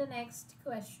to the next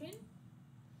question.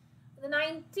 The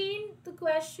 19th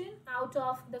question out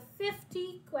of the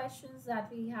 50 questions that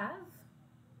we have.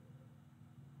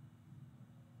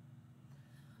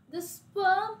 The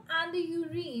sperm and the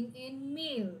urine in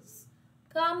males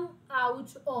come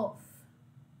out of.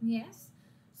 Yes.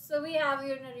 So we have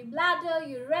urinary bladder,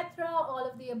 urethra, all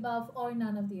of the above or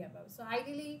none of the above. So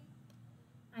ideally,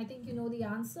 I think you know the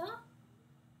answer.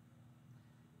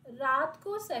 Raat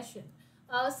ko session.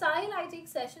 Sahil, I take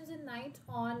sessions in night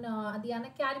on the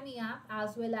Unacademy app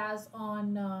as well as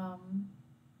on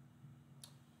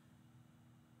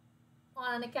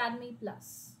Unacademy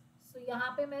Plus. So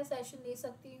यहाँ पे मैं session ले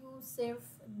सकती हूँ सिर्फ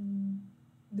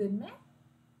दिन में.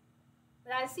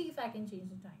 But I'll see if I can change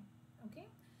the time. Okay.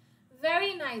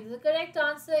 Very nice. The correct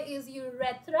answer is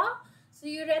urethra. So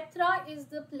urethra is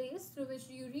the place through which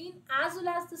urine as well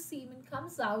as the semen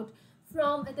comes out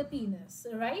from the penis,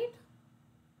 right?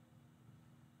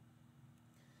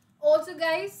 Also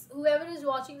guys, whoever is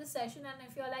watching the session and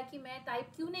if you're like कि मैं type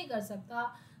क्यों नहीं कर सकता,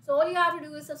 so all you have to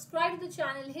do is subscribe to the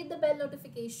channel, hit the bell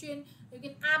notification. You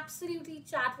can absolutely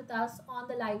chat with us on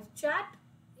the live chat.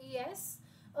 Yes.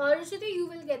 Rishiti, you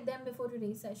will get them before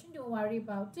today's session. Don't worry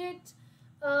about it.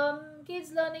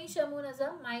 Kids learning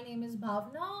Shamunazam. My name is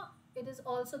Bhavana. It is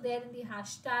also there in the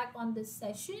hashtag on this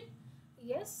session.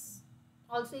 Yes.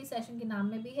 Also, this session ke naam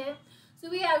mein bhi hai. So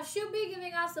we have Shubhi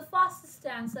giving us the fastest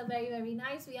answer. Very, very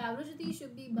nice. We have Rishiti,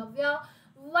 Shubhi, Bhavya,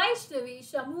 Vaishnavi,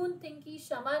 Shamoon, Tinky,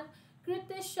 Shaman,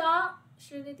 Kritisha,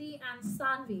 Srinidhi and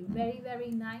Sanvi. Very,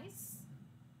 very nice.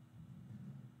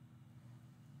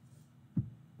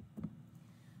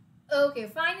 Okay,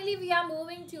 finally we are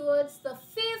moving towards the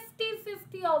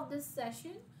 50-50 of this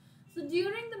session. So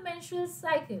during the menstrual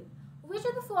cycle, which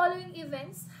of the following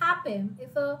events happen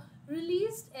if a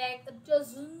released egg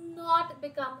does not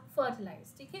become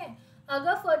fertilized? ठीक है,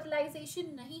 अगर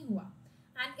fertilization नहीं हुआ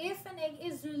and if an egg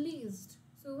is released,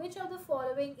 so which of the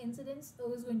following incidents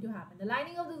is going to happen? The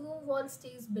lining of the womb wall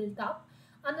stays built up,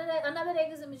 another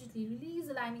egg is immediately released,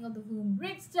 the lining of the womb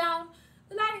breaks down,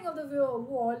 the lining of the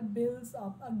wall builds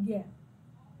up again.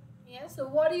 Yeah, so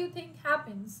what do you think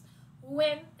happens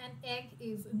when an egg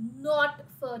is not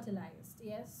fertilized?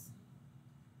 Yes.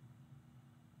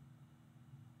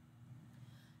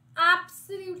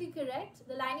 Absolutely correct.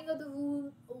 The lining of the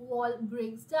womb wall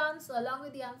breaks down, so along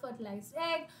with the unfertilized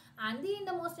egg and the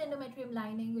innermost endometrium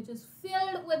lining, which is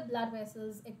filled with blood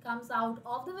vessels, it comes out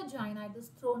of the vagina. It is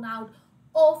thrown out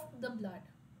of the blood.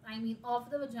 I mean, of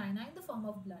the vagina in the form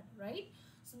of blood, right?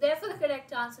 So therefore, the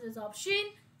correct answer is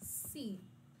option C.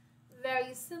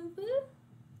 Very simple.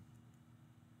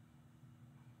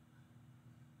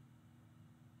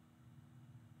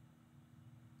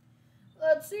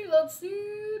 Let's see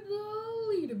the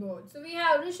leaderboard. So we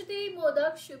have Rishiti,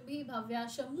 Modak, Shubhi, Bhavya,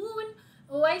 Shamoon,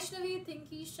 Vaishnavi,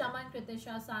 Thinki, Shaman,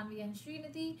 Kritisha, Sanvi, and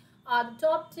Srinidhi are the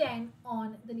top 10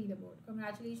 on the leaderboard.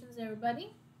 Congratulations,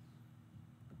 everybody.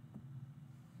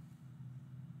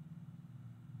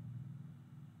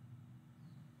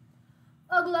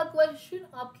 अगला question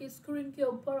आपके screen के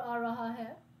ऊपर आ रहा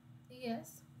है.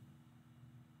 Yes.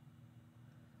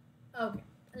 Okay.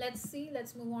 Let's see.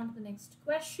 Let's move on to the next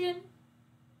question.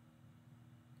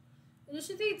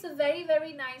 Rishiti, it's a very,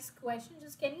 very nice question.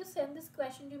 Just can you send this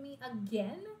question to me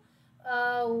again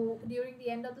during the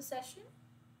end of the session?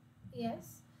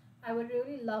 Yes. I would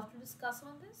really love to discuss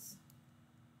on this.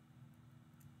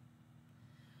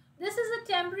 This is a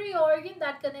temporary organ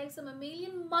that connects a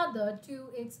mammalian mother to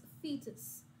its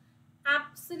fetus.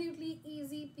 Absolutely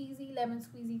easy peasy lemon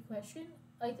squeezy question.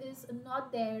 It is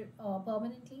not there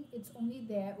permanently. It's only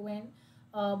there when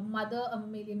a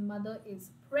mammalian mother is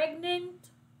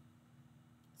pregnant.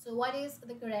 So what is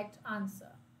the correct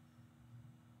answer?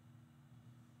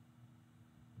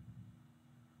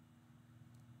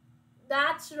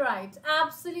 That's right.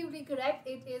 Absolutely correct.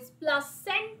 It is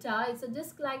placenta. It's a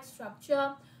disc-like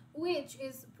structure which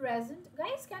is present.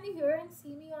 Guys, can you hear and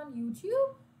see me on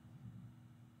YouTube?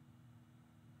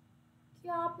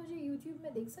 क्या आप मुझे YouTube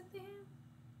में देख सकते हैं?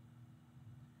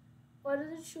 Or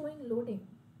is it showing loading?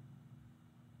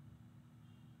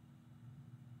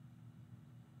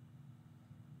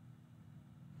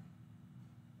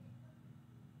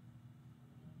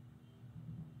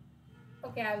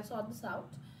 Okay, I will sort this out.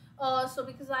 So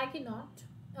because I cannot.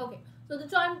 Okay, so the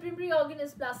temporary organ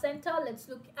is placenta. Let's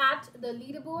look at the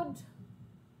leaderboard.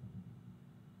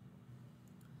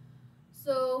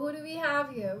 So who do we have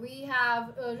here? We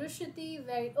have Rishiti.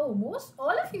 Most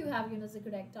all of you have given us the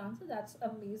correct answer. That's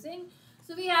amazing.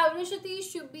 So we have Rishiti,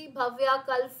 Shubhi, Bhavya,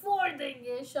 Kal 4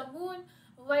 देंगे, Shamoon,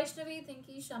 Vaishnavi,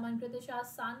 Thinki, Shaman, Kritisha,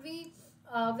 Sanvi.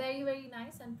 Very, very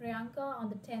nice. And Priyanka on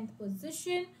the 10th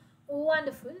position.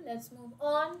 Wonderful. Let's move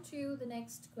on to the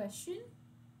next question.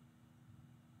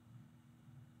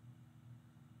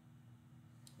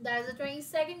 That is the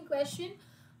 22nd question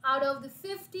out of the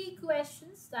 50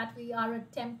 questions that we are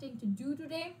attempting to do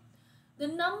today. The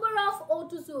number of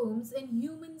autosomes in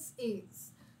humans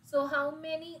is. So how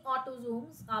many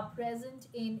autosomes are present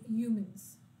in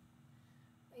humans?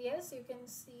 Yes, you can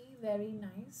see. Very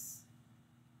nice.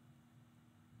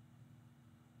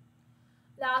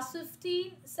 Last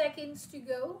 15 seconds to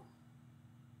go.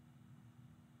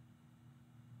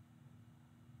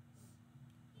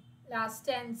 Last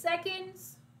 10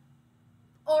 seconds.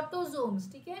 Autosomes,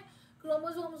 ठीक है?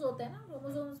 Chromosomes होते हैं ना?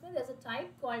 Chromosomes में there's a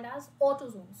type called as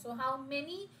autosomes. So how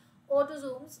many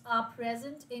autosomes are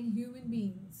present in human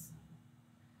beings?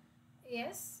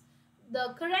 Yes,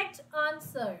 the correct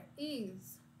answer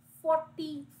is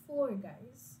 44,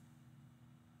 guys.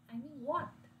 I mean what?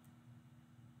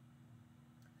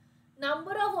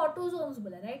 Number of autosomes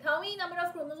बोला, right? How many number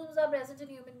of chromosomes are present in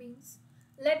human beings?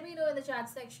 Let me know in the chat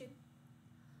section.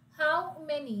 How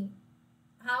many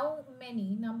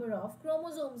number of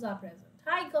chromosomes are present?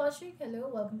 Hi Kaushik,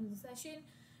 hello, welcome to the session.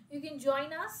 You can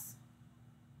join us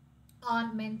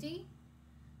on Menti.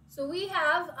 So we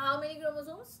have how many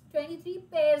chromosomes? 23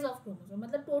 pairs of chromosomes.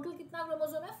 मतलब total कितना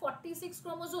chromosome है? 46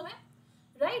 chromosome है,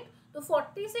 right? तो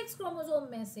 46 chromosome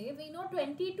में से we know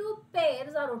 22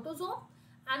 pairs are autosome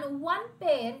and 1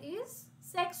 pair is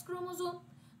sex chromosome.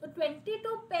 तो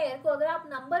 22 pair को अगर आप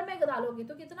number में डालोगे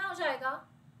तो कितना हो जाएगा?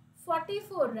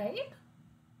 44, right?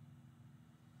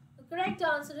 The correct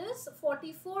answer is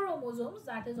 44 chromosomes.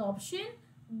 That is option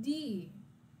D.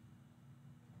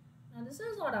 Now this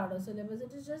is not out of syllabus.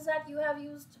 It is just that you have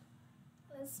used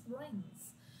less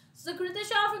brains. So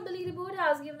Kritisha from the leaderboard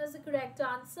has given us the correct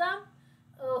answer.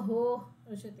 Oh,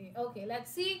 Rishiti. Okay,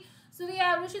 let's see. So we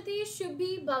have Rishiti,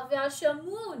 Shubhi, Bhavya,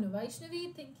 Shamoon,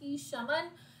 Vaishnavi, Thinki, Shaman,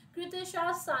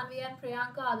 Kritisha, Sanvi, and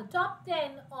Priyanka are the top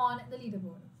 10 on the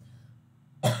leaderboard.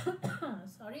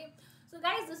 Sorry. So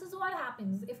guys, this is what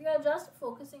happens if you are just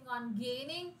focusing on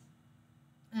gaining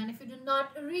and if you do not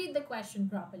read the question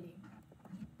properly.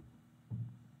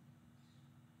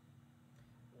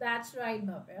 That's right,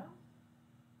 Bhavya.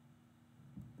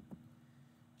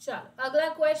 चलो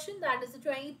अगला question, that is the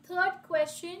 23rd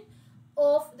question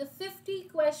of the 50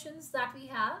 questions that we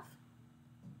have.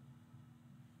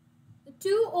 The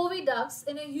two oviducts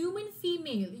in a human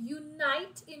female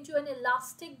unite into an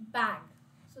elastic bag.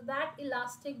 So that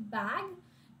elastic bag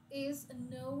is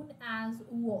known as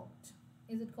what?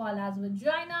 Is it called as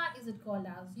vagina? Is it called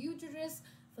as uterus,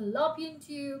 fallopian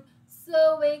tube,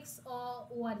 cervix, or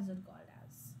what is it called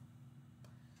as?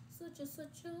 Such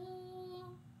a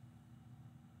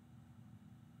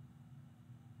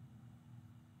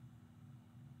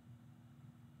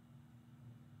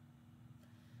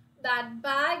that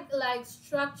bag-like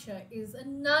structure is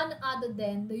none other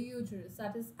than the uterus.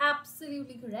 That is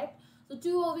absolutely correct. So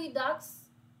two oviducts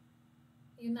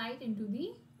unite into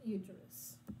the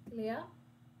uterus. Clear?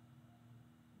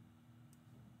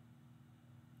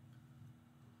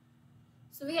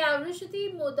 So we have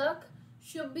Rishati, Modak,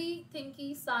 Shubhi,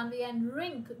 Thinky, Sanvi, and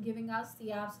Rink giving us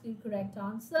the absolute correct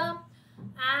answer.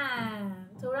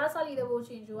 And थोड़ा सा leaderboard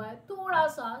change हुआ है, थोड़ा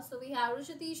सा. So we have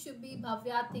Rishati, Shubhi,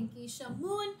 Bhavya, Thinky,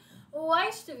 Shamun,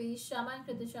 Vaishnavi, Shaman,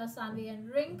 Kritisha, Sanvi,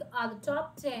 and Rink are the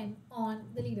top 10 on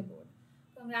the leaderboard.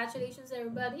 Congratulations,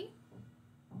 everybody.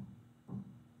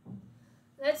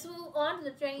 Let's move on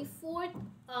to the 24th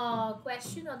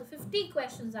question, or the 50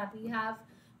 questions that we have.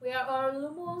 We are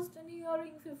almost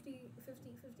nearing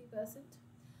 50%.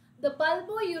 The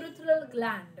bulbourethral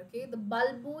gland, okay, the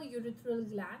bulbourethral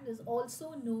gland is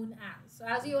also known as, so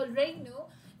as you already know,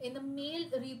 in the male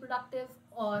reproductive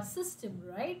system,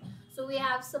 right? So we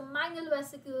have seminal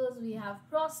vesicles, we have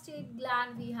prostate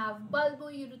gland, we have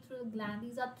bulbourethral gland.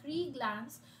 These are three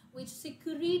glands which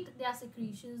secrete their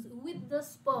secretions with the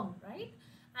sperm, right?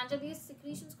 And जब ये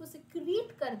secretions को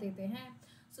secrete कर देते हैं,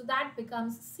 so that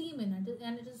becomes semen, and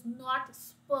it is not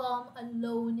sperm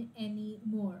alone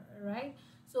anymore, right?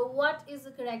 So what is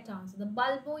the correct answer? The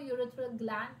bulbourethral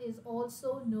gland is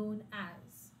also known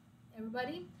as,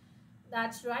 everybody?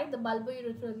 That's right, the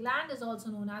bulbourethral gland is also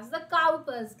known as the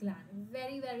Cowper's gland.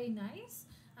 Very, very nice.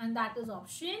 And that is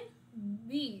option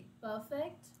B.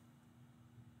 Perfect.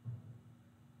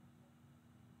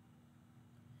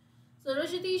 So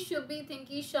Rushiti, Shubhi,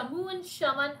 Thinky, Shamun,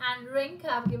 Shaman, and Rink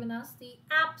have given us the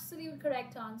absolute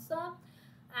correct answer.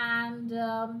 And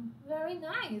very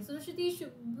nice. Rushiti,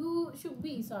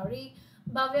 Shubhi, sorry.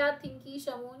 Bhavya, Thinky,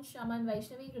 Shamun, Shaman,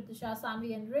 Vaishnavi, Kritisha,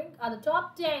 Sanvi, and Rink are the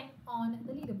top 10 on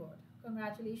the leaderboard.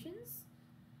 Congratulations.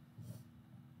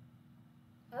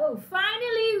 Oh,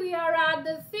 finally we are at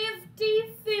the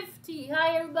 50-50.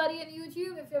 Hi everybody on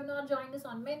YouTube. If you have not joined us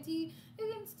on Menti, you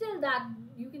can still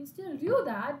do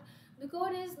that. The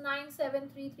code is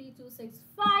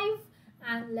 9733265,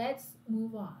 and let's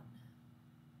move on.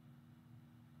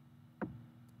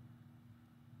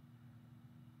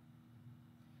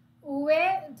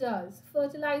 Where does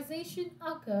fertilization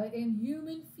occur in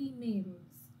human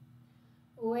females?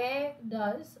 Where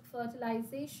does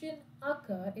fertilization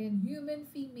occur in human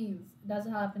females? Does it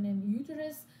happen in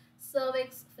uterus,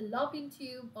 cervix, fallopian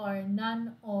tube, or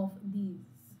none of these?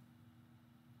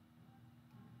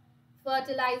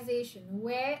 Fertilization.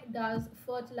 Where does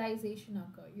fertilization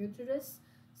occur? Uterus,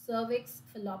 cervix,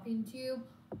 fallopian tube,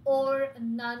 or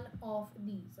none of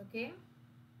these? Okay.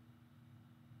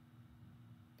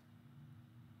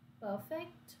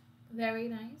 Perfect. Very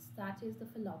nice. That is the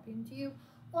fallopian tube,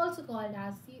 also called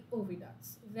as the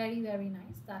oviducts. Very, very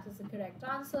nice. That is the correct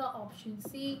answer. Option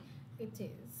C, it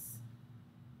is.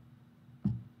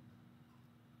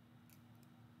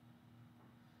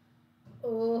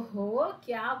 ओहो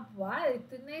क्या बात,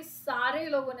 इतने सारे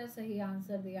लोगों ने सही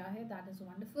answer दिया है. That is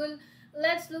wonderful.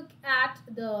 Let's look at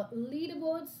the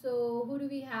leaderboard. So who do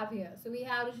we have here? So we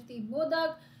have Rishiti,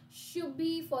 Modak,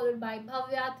 Shubhi, followed by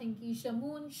Bhavya, Thinky,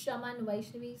 Shamun, Shaman,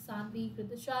 Vaishnavi, Sanvi,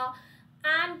 Kritisha,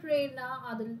 and Prerna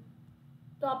are the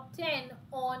top 10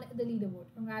 on the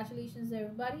leaderboard. Congratulations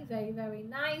everybody. Very, very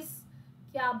nice.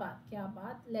 Kya baat, kya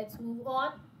baat. Let's move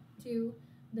on to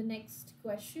the next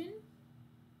question.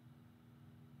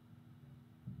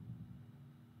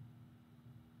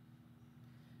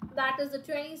 That is the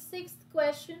 26th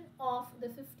question of the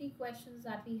 50 questions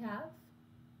that we have.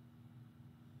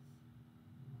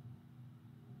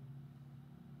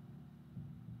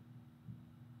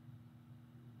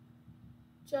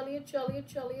 चलिए चलिए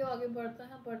चलिए आगे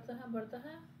बढ़ते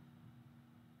हैं.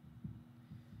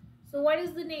 So what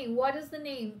is the name? What is the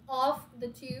name of the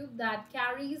tube that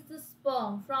carries the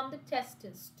sperm from the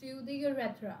testis to the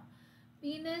urethra?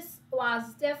 Penis,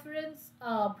 vas deferens,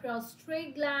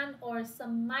 prostate gland, or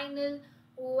seminal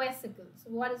vesicles.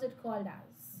 What is it called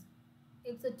as?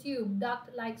 It's a tube,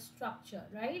 duct-like structure,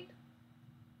 right?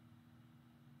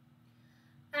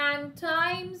 And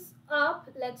times up.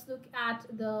 Let's look at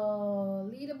the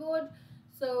leaderboard.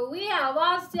 So we have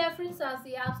vas deferens as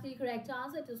the absolutely correct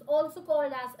answer. It is also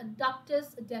called as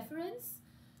adductus deferens.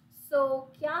 So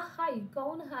kya hai?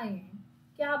 Kaun hai?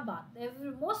 Kya baat?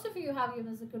 Most of you have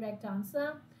given us the correct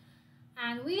answer.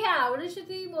 And we have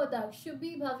Rishiti, Modak,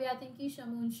 Shubhi, Bhavya, Tinki,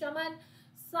 Shamun, Shaman,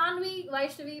 Sanvi,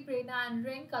 Vaishnavi, Prerna, and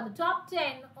Rink are the top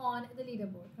 10 on the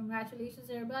leaderboard. Congratulations,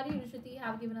 everybody. Rishiti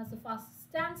have given us the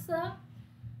fastest answer.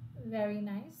 Very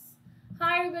nice.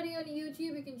 Hi, everybody on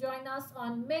YouTube. You can join us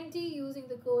on Menti using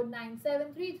the code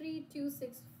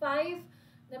 9733265.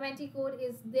 The Menti code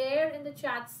is there in the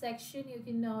chat section. You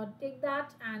can take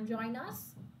that and join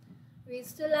us. We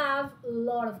still have a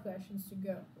lot of questions to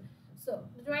go. So,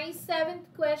 the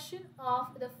 27th question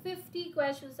of the 50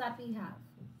 questions that we have.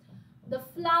 The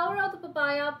flower of the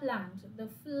papaya plant. The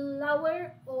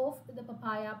flower of the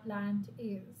papaya plant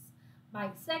is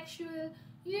bisexual,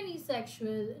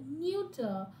 unisexual,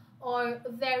 neuter, or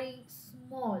very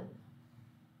small.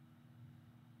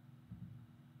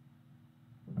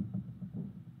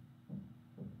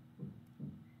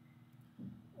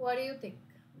 What do you think?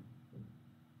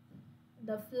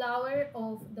 The flower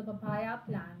of the papaya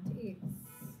plant is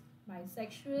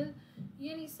bisexual,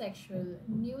 unisexual,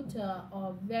 neuter,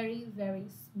 or very, very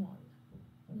small.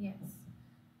 Yes.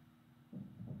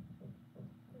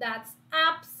 That's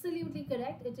absolutely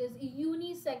correct. It is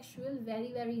unisexual.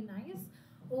 Very, very nice.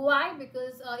 Why?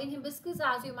 Because in hibiscus,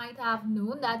 as you might have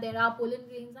known, that there are pollen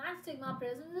grains and stigma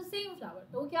present in the same flower.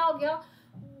 So, kya ho gaya?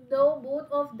 Though both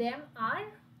of them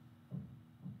are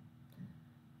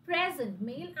present,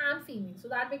 male and female, so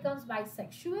that becomes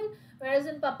bisexual. Whereas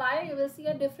in papaya you will see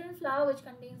a different flower which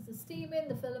contains the stamen,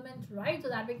 the filament, right? So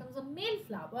that becomes a male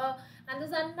flower. And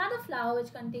there's another flower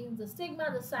which contains the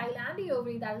stigma, the style, and the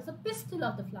ovary, that is the pistil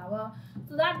of the flower.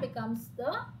 So that becomes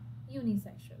the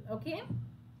unisexual. Okay,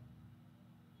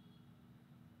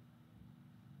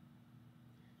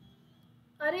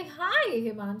 अरे hi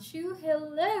Himanshu,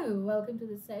 hello, welcome to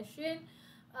the session.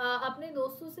 अपने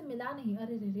दोस्तों से मिला नहीं,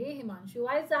 अरे रे Himanshu,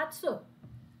 why is that so?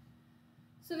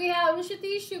 So we have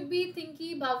Rishiti, Shubhi,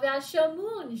 Tinki, Bhavya,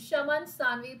 Shamun, Shaman,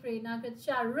 Sanvi, Prerna,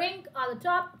 Kritsha, Rink are the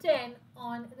top 10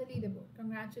 on the leaderboard.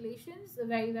 Congratulations,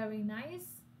 very, very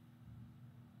nice.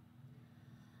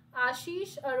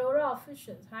 Ashish Arora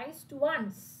officials, hi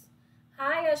once.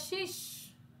 Hi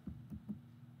Ashish.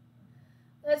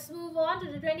 Let's move on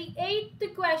to the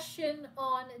 28th question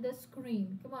on the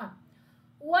screen. Come on.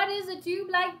 What is the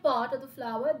tube-like part of the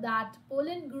flower that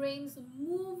pollen grains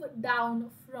move down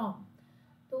from?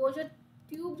 तो वो जो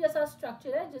tube जैसा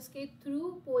structure है जिसके through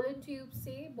pollen tube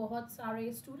से बहुत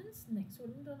सारे students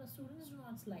do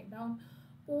not slide down,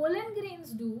 pollen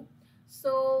grains do.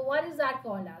 So what is that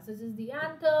called as? This is the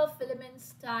anther, filament,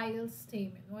 style,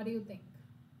 stamen. What do you think?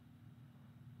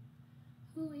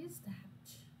 Who is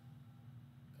that?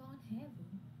 कौन है वो?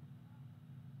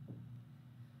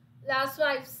 Last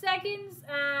 5 seconds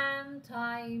and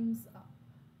time's up.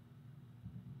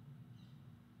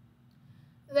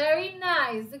 Very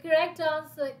nice. The correct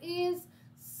answer is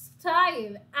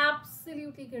style.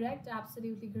 Absolutely correct.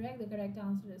 Absolutely correct. The correct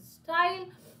answer is style.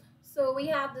 So we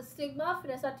have the stigma,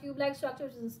 Finessa tube-like structure,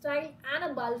 which is a style, and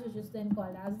a bulge, which is then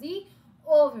called as the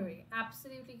ovary.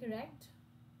 Absolutely correct.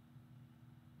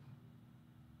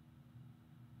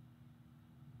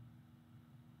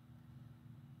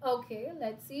 Okay,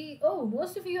 let's see. Oh,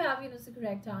 most of you have given us the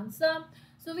correct answer.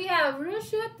 So we have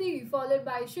Rishati followed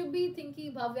by Shubhi,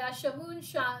 Tinki, Bhavya, Shamun,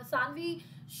 Sanvi,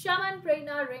 Shaman,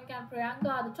 Prerna, Rink, and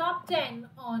Priyanka, the top 10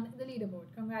 on the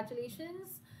leaderboard.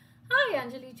 Congratulations. Hi,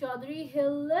 Anjali Chaudhary.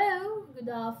 Hello. Good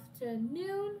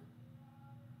afternoon.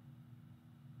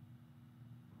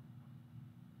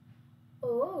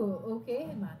 Oh, okay,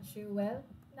 Himanshu. Well,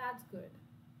 that's good.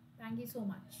 Thank you so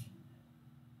much.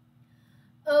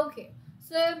 Okay.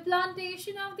 So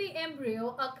implantation of the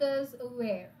embryo occurs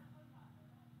where?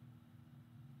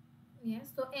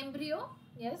 Yes, so embryo,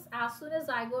 yes, as soon as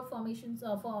zygote formations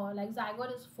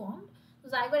zygote is formed, तो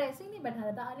zygote ऐसे ही नहीं बैठा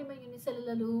रहता, अरे मैं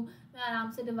unicellular लूँ, मैं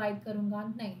आराम से divide करूँगा,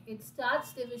 नहीं, it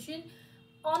starts division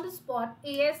on the spot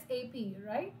ASAP,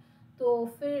 right? तो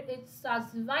फिर it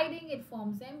starts dividing, it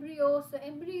forms embryo. So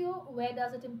embryo, where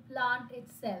does it implant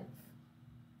itself?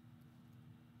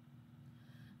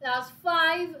 Last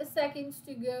 5 seconds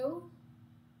to go.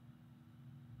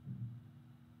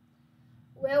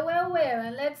 Well,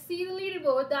 and let's see the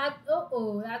leaderboard.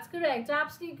 That's correct.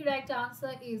 Absolutely correct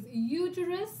answer is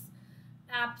uterus.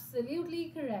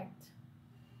 Absolutely correct.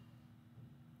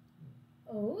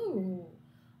 Oh,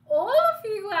 all of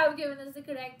you have given us the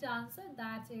correct answer.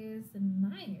 That is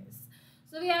nice.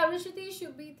 So we have Rishiti,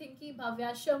 Shubhi, Tinki,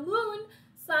 Bhavya, Shamun,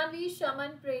 Sanvi,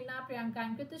 Shaman, Prerna, Priyanka,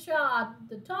 and Kritisha are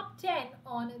the top 10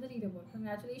 on the leaderboard.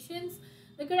 Congratulations.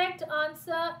 The correct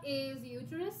answer is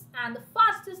uterus, and the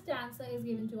fastest answer is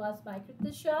given to us by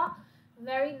Kritisha.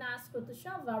 Very nice,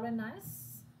 Kritisha. Very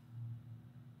nice.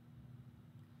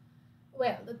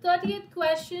 Well, the 30th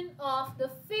question of the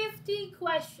 50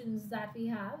 questions that we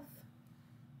have.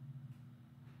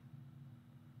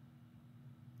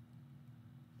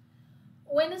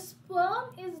 When a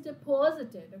sperm is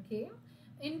deposited, okay,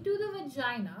 into the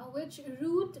vagina, which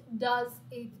route does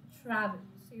it travel?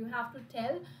 So you have to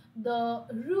tell the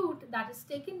route that is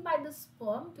taken by the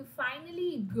sperm to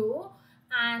finally go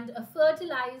and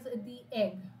fertilize the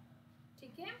egg.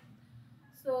 Okay?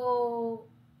 So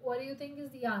what do you think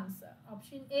is the answer?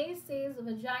 Option A says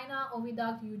vagina,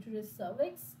 oviduct, uterus,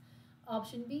 cervix.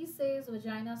 Option B says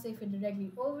vagina, say for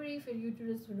directly ovary, for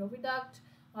uterus, for oviduct.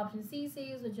 Option C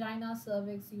says vagina,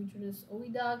 cervix, uterus,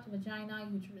 oviduct, vagina,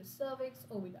 uterus, cervix,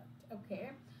 oviduct.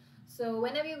 Okay. So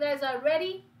whenever you guys are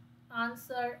ready,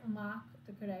 answer, mark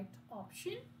the correct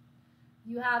option.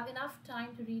 You have enough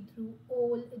time to read through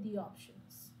all the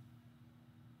options.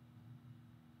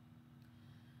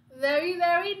 Very,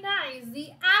 very nice.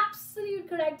 The absolute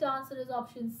correct answer is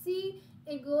option C.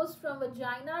 It goes from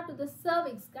vagina to the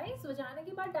cervix. Guys, vagina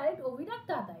के बाद direct oviduct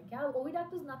आता है क्या?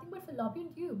 Oviduct is nothing but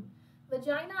fallopian tube.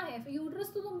 Vagina है, फिर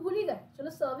uterus तो तुम भूल ही गए.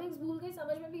 चलो cervix भूल गए,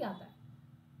 समझ में भी आता है.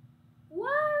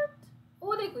 What?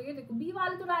 ओ देखो, ये देखो, B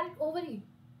वाले तो direct ovary.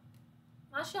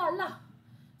 Mashallah.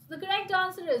 So the correct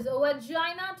answer is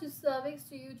vagina to cervix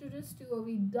to uterus to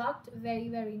oviduct. Very,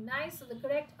 very nice. So the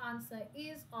correct answer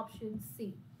is option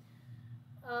C.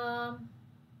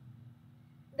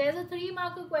 There's a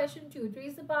 3-marker question too.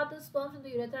 Trace the path of sperm from the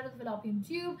urethra to the fallopian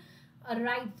tube.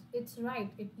 Right, it's right.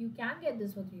 You can get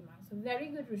this for 3 marks. So very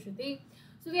good, Rishati.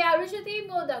 So we have Rishati,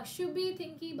 Modak, Shubhi,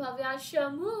 Thinki, Bhavya,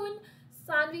 Shamoon,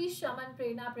 Sanvi, Shaman,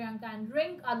 Prerna, Priyanka, and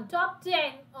Rink are the top 10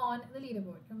 on the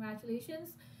leaderboard.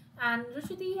 Congratulations. And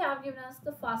Rishati have given us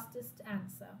the fastest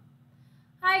answer.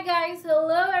 Hi guys,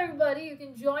 hello everybody. You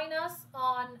can join us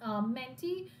on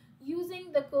Menti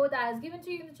using the code that is given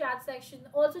to you in the chat section,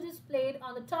 also displayed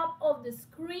on the top of the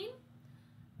screen.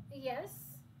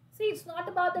 Yes. See, it's not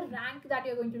about the rank that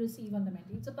you're going to receive on the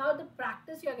Menti. It's about the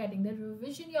practice you're getting, the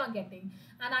revision you're getting.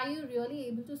 And are you really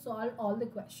able to solve all the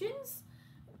questions?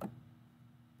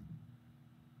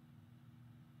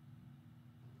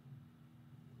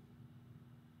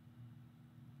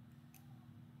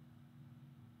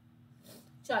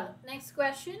 Chalo, next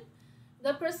question.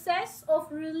 The process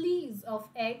of release of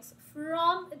eggs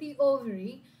from the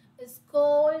ovary is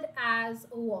called as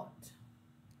what?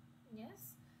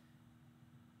 Yes.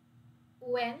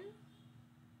 When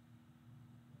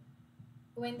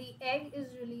the egg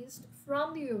is released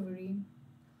from the ovary,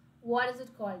 what is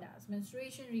it called as?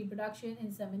 Menstruation, reproduction,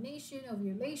 insemination,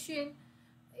 ovulation?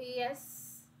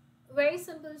 Yes. Very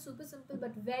simple, super simple,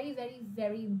 but very, very,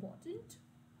 very important.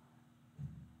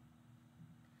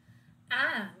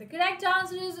 And the correct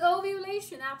answer is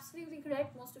ovulation. Absolutely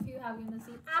correct. Most of you have given us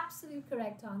the absolute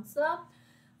correct answer.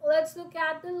 Let's look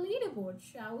at the leaderboard,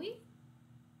 shall we?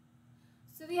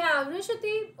 So we have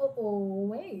Rishati. Oh,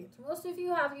 wait. Most of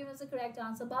you have given us the correct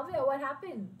answer. Bhavya, what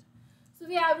happened? So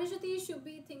we have Rishati,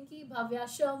 Shubhi, Thinki, Bhavya,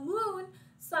 Shamoon,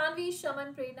 Sanvi,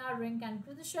 Shaman, Prerna, Rink, and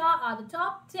Kritisha are the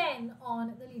top 10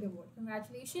 on the leaderboard.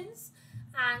 Congratulations.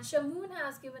 And Shamoon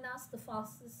has given us the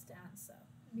fastest answer.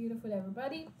 Beautiful,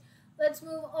 everybody. Let's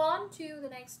move on to the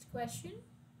next question.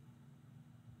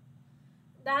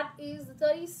 That is the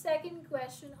 32nd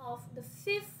question of the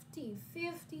 50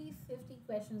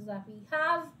 questions that we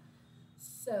have.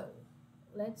 So,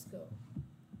 let's go.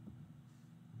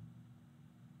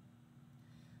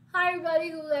 Hi everybody,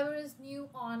 whoever is new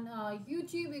on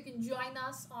YouTube, you can join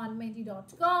us on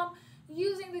menti.com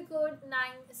using the code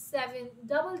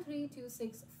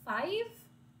 9733265.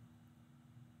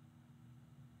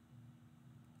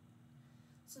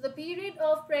 So the period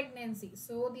of pregnancy,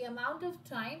 so the amount of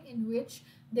time in which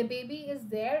the baby is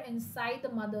there inside the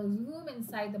mother's womb,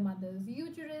 inside the mother's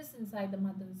uterus, inside the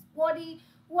mother's body,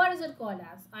 what is it called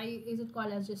as? Is it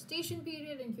called as gestation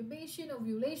period, incubation,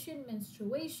 ovulation,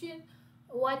 menstruation?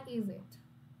 What is it?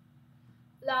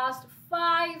 Last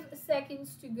 5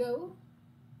 seconds to go.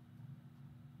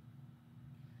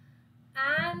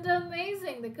 And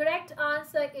amazing. The correct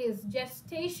answer is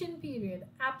gestation period.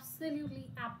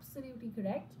 Absolutely, absolutely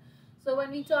correct. So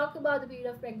when we talk about the period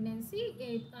of pregnancy,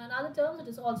 in other terms, it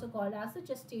is also called as the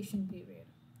gestation period.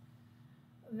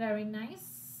 Very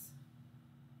nice.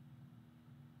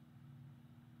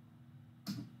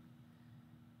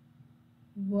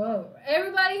 Whoa,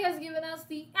 everybody has given us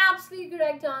the absolutely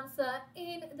correct answer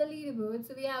in the leaderboard.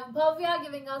 So we have Bhavya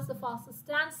giving us the fastest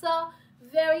answer.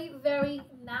 Very, very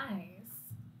nice.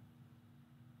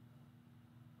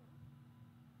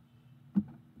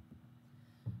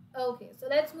 Okay, so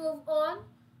let's move on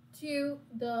to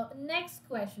the next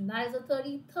question. That is the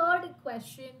 33rd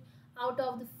question out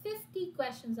of the 50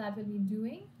 questions I will be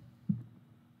doing.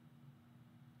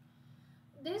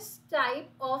 This type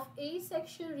of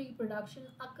asexual reproduction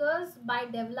occurs by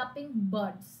developing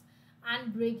buds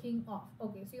and breaking off.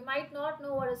 Okay, so you might not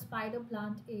know what a spider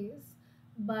plant is,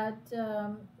 but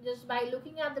just by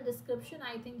looking at the description,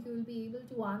 I think you will be able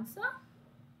to answer.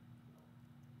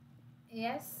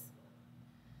 Yes.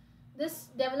 This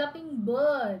developing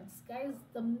birds, guys,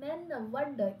 the men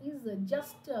wonder is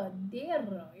just there.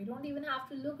 You don't even have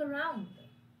to look around.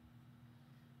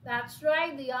 That's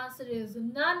right, the answer is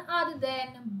none other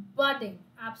than budding.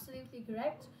 Absolutely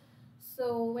correct.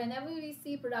 So whenever we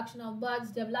see production of buds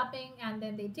developing and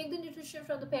then they take the nutrition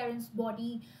from the parent's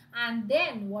body, and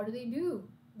then what do?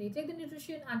 They take the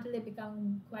nutrition until they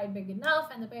become quite big enough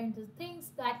and the parent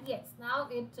thinks that yes, now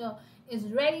it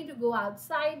is ready to go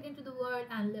outside into the world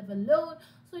and live alone.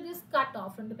 So it is cut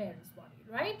off from the parent's body,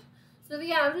 right? So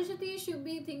we have Rishati,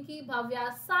 Shubhi, Thinki,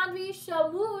 Bhavya, Sanvi,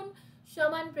 Shamoon,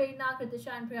 Shaman, Prerna,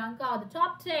 Kritisha and Priyanka are the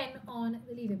top 10 on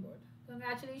the leaderboard.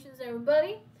 Congratulations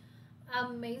everybody.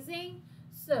 Amazing.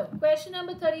 So question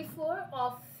number 34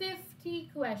 of 50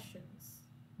 questions.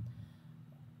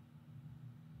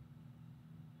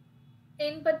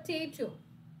 In potato,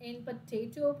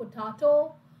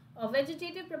 a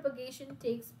vegetative propagation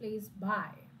takes place by.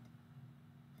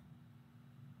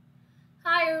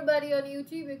 Hi everybody on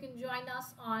YouTube, you can join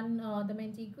us on the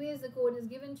Menti Quiz. The code is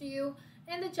given to you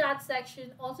in the chat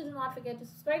section. Also do not forget to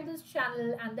subscribe to this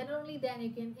channel, and then only then you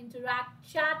can interact,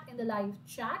 chat in the live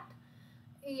chat.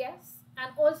 Yes.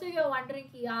 And also you're wondering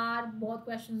कि यार बहुत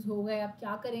questions हो गए अब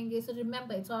क्या करेंगे. So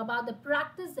remember, it's all about the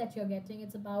practice that you're getting.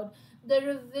 It's about the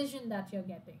revision that you're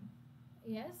getting.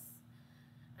 Yes.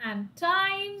 And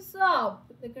time's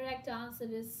up. The correct answer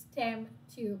is stem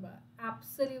tuber.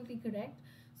 Absolutely correct.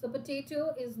 So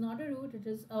potato is not a root. It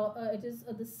is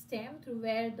the stem through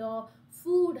where the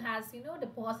food has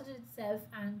deposited itself,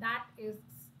 and that is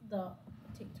the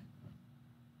potato.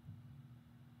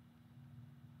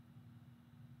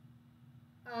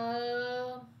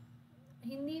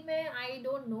 Hindi mein I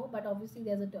don't know, but obviously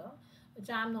there's a term which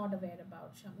I'm not aware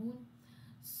about, Shamoon.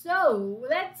 So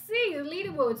let's see the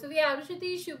leaderboard. So we have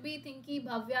Rishiti, Shubhi, Thinki,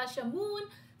 Bhavya, Shamoon,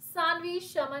 Sanvi,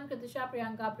 Shaman, Kritisha,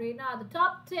 Priyanka, Prerna are the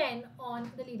top 10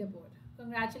 on the leaderboard.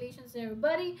 Congratulations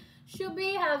everybody.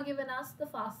 Shubhi have given us the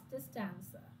fastest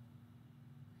answer.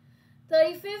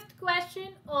 35th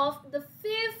question of the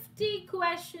 50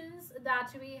 questions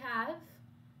that we have.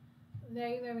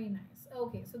 Very, very nice.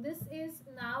 Okay, so this is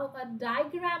now a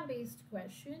diagram based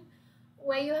question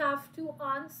where you have to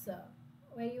answer.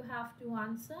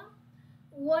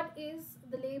 What is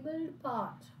the labeled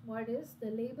part? What is the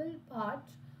labeled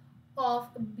part of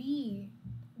bee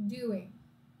doing?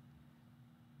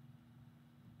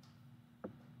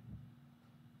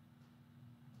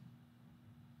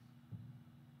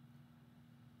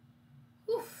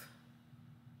 Oof.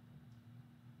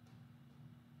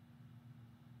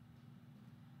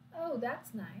 Oh,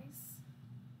 that's nice.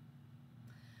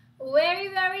 Very,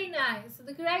 very nice. So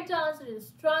the correct answer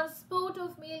is transport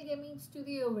of male gametes to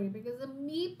the ovary, because the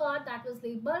me part that was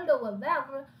labeled over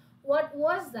there, what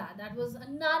was that? That was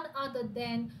none other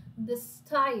than the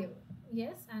style.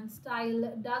 Yes, and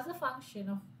style does a function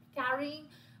of carrying.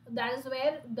 That is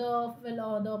where the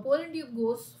pollen tube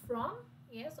goes from.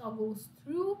 Yes, or goes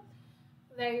through.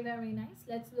 Very, very nice.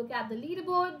 Let's look at the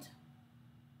leaderboard.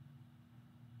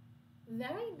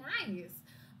 Very nice.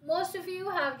 Most of you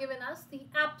have given us the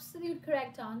absolute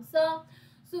correct answer.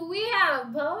 So we have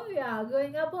Bhavya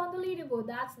going up on the leaderboard.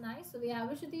 That's nice. So we have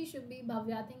Rishiti, Shubhi,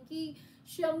 Bhavya, Thinki,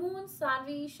 Shamoon,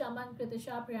 Sanvi, Shaman,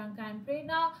 Kritisha, Priyanka and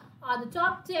Prerna are the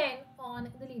top 10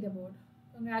 on the leaderboard.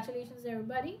 Congratulations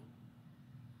everybody.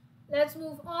 Let's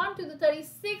move on to the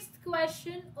 36th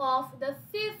question of the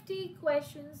 50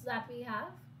 questions that we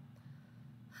have.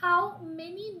 How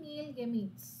many male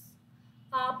gametes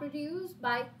are produced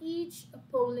by each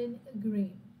pollen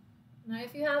grain? Now,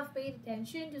 if you have paid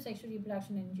attention to sexual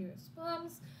reproduction in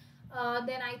angiosperms,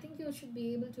 then I think you should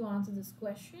be able to answer this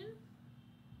question.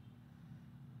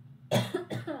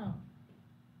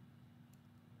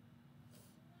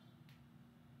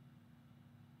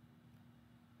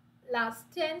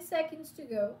 Last 10 seconds to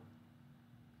go.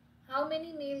 How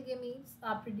many male gametes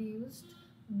are produced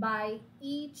by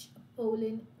each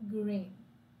pollen grain?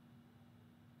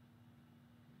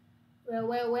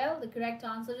 Well, the correct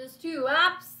answer is 2.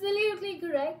 Absolutely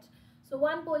correct. So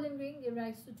one pollen grain gives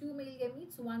rise to 2 male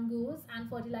gametes. One goes and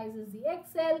fertilizes the egg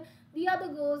cell. The other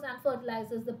goes and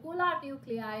fertilizes the polar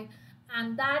nuclei,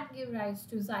 and that gives rise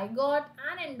to zygote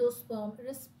and endosperm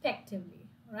respectively,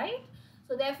 right?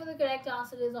 So therefore the correct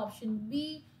answer is option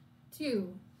B,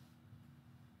 2.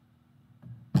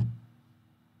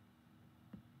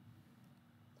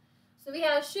 So we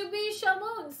have Shubhi,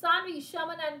 Shamun, Sanvi,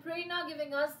 Shaman and Prerna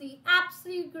giving us the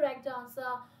absolute correct answer.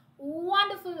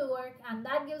 Wonderful work, and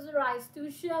that gives rise to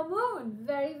Shamun.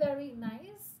 Very, very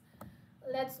nice.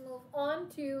 Let's move on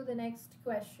to the next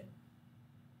question.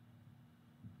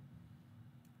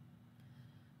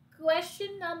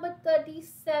 Question number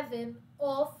 37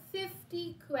 of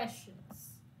 50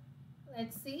 questions.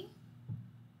 Let's see.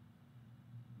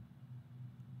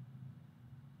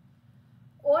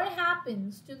 What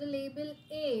happens to the label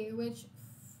A which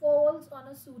falls on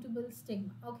a suitable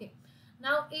stigma? Okay.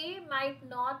 Now A might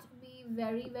not be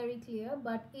very clear,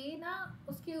 but A ना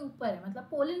उसके ऊपर है, मतलब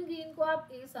pollen grain को आप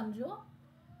A समझो,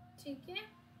 ठीक है?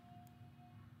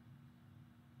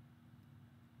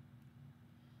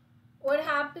 What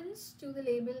happens to the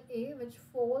label A which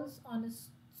falls on a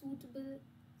suitable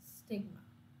stigma?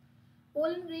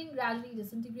 Pollen grain gradually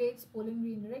disintegrates. Pollen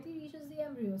grain directly reaches the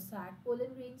embryo sac.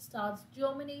 Pollen grain starts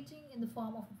germinating in the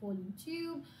form of a pollen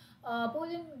tube.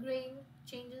 Pollen grain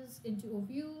changes into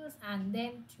ovules and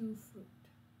then to fruit.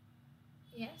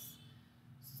 Yes.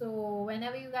 So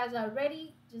whenever you guys are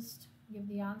ready, just give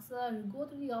the answer. Go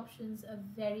through the options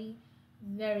very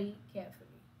carefully.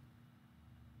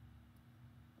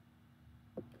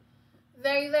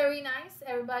 Very nice.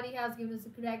 Everybody has given us the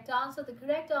correct answer. The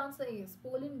correct answer is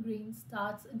pollen grain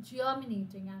starts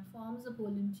germinating and forms a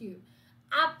pollen tube.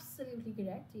 Absolutely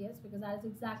correct. Yes, because that is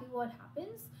exactly what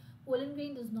happens. Pollen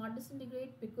grain does not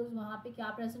disintegrate because वहाँ पे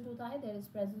क्या present होता है? There is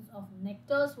presence of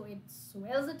nectar, so it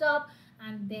swells it up,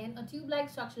 and then a tube-like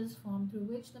structure is formed through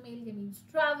which the male gametes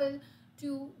travel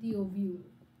to the ovule.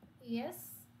 Yes.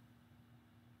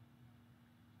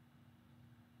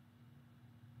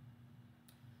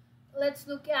 Let's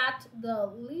look at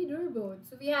the leaderboard.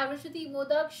 So we have Rishati,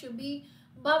 Modak, Shubhi,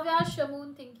 Bhavya,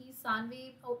 Shamun, Thinki,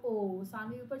 Sanvi.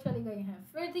 Sanvi ऊपर चली गई हैं.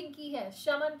 फिर Thinki है.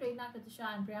 Shaman, Prerna, Kritisha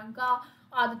and Priyanka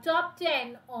are the top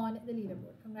 10 on the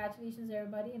leaderboard. Congratulations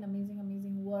everybody, and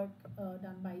amazing work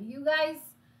done by you guys.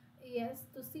 Yes,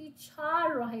 तो सी छा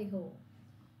रहे हो.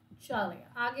 चलिए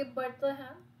आगे बढ़ते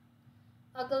हैं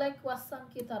अगले क्वेश्चन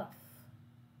की तरफ.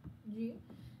 जी.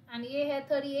 And ये है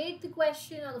 38th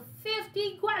question of the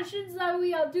 50 questions that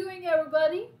we are doing,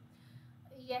 everybody.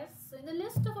 Yes, so in the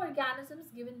list of organisms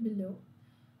given below,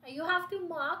 you have to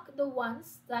mark the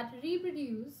ones that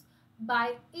reproduce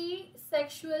by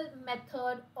asexual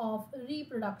method of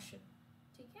reproduction.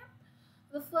 Okay?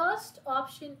 The first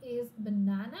option is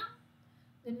banana.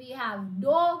 Then we have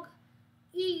dog,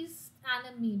 yeast,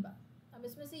 and amoeba. Now,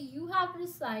 इसमें से you have to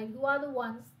decide who are the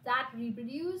ones that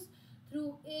reproduce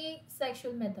through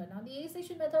asexual method. Now the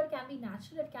asexual method can be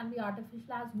natural, it can be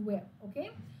artificial as well. Okay,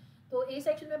 तो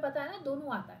asexual में पता है ना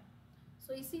दोनों आता है.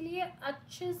 So इसीलिए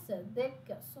अच्छे से देख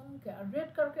कर सुन कर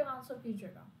read करके आंसर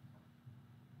कीजिएगा.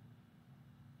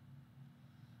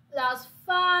 Last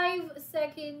 5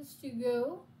 seconds to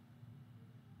go.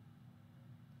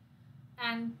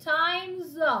 And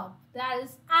time's up. That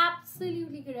is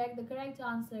absolutely correct. The correct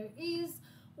answer is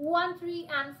 1, 3,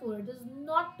 and 4. It is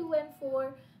not 2 and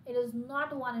 4. It is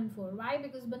not 1 and 4. Why?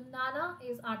 Because banana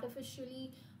is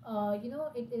artificially,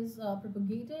 it is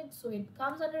propagated. So it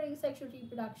comes under asexual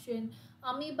reproduction.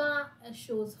 Amoeba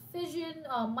shows fission,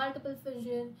 multiple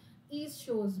fission. Yeast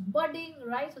shows budding,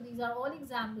 right? So these are all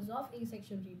examples of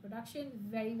asexual reproduction.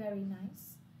 Very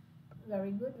nice.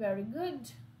 Very good.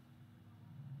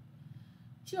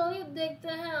 चलिए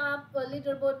देखते हैं आप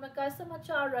leader board में कैसे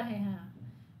मचा रहे हैं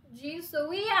जी. So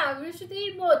we have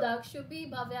Rishati, Modak,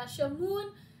 Shubhi, Bhavya,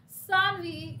 Shamun,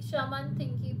 Sanvi, Shaman,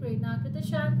 Thinki, Prerna,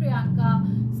 Kritisha and Priyanka.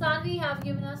 Sanvi have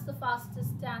given us the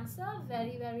fastest answer.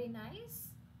 Very nice.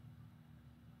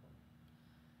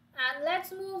 And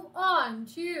let's move on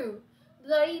to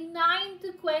the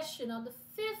 39th question of the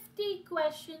 50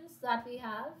 questions that we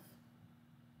have.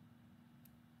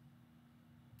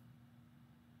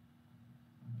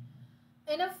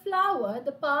 In a flower,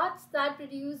 the parts that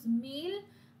produce male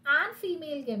and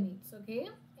female gametes, okay?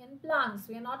 In plants,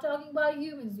 we are not talking about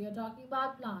humans, we are talking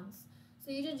about plants.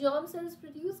 So ये जो germ cells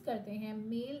produce करते हैं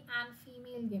male and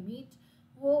female gamete,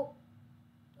 वो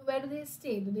where do they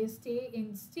stay? Do they stay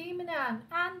in stamen and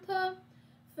anther,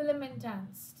 filament and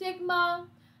stigma,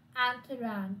 anther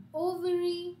and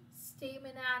ovary,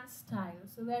 stamen and style?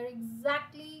 So where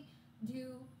exactly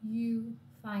do you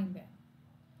find them?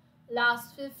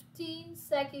 Last 15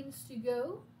 seconds to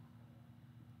go.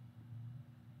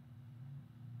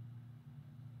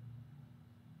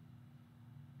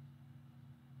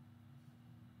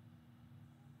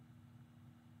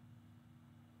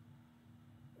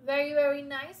 Very, very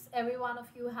nice. Every one of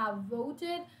you have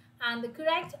voted. And the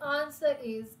correct answer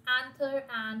is anther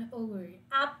and ovary.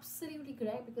 Absolutely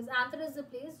correct, because anther is the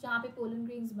place जहाँ पे pollen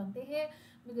grains बनते हैं,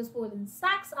 because pollen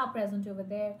sacs are present over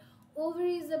there.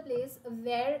 Ovary is the place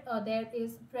where there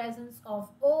is presence of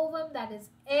ovum, that is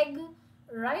egg,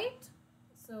 right?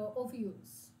 So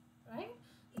ovules, right?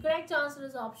 The correct answer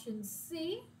is option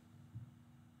C.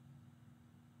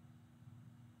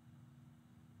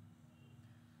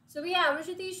 So we have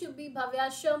Rishiti, Shubhi, Bhavya,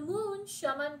 Shamoon,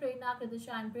 Shaman, Prerna,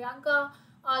 Kritisha, and Priyanka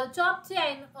are the top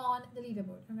 10 on the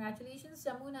leaderboard. Congratulations,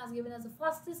 Shamoon has given us the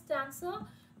fastest answer.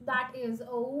 That is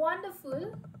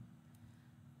wonderful.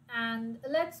 And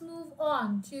let's move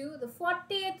on to the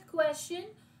 40th question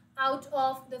out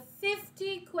of the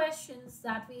 50 questions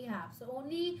that we have. So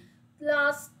only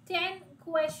last 10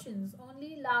 questions,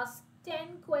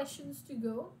 to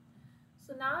go.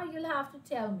 So now you'll have to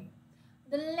tell me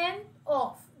the length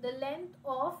of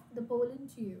the pollen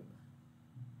tube.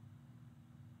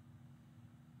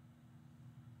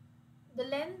 The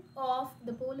length of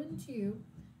the pollen tube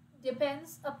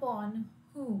depends upon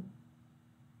whom?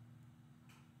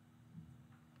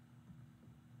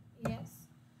 Yes.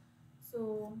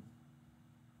 So,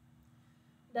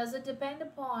 does it depend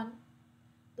upon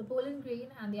the pollen grain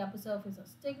and the upper surface of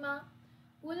stigma?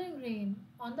 Pollen grain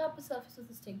on the upper surface of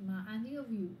the stigma and the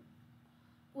ovule.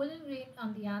 Pollen grain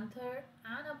on the anther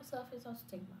and upper surface of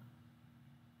stigma.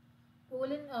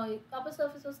 Pollen upper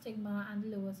surface of stigma and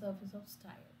the lower surface of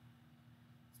style.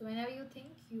 So whenever you think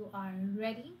you are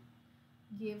ready,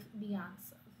 give the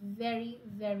answer very,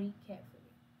 very carefully.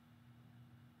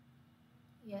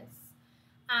 Yes.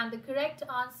 And the correct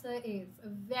answer is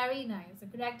very nice. The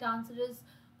correct answer is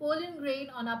pollen grain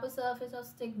on upper surface of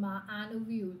stigma and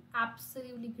ovule.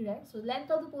 Absolutely correct. So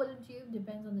length of the pollen tube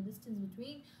depends on the distance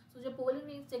between. So जब pollen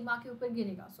grain stigma के ऊपर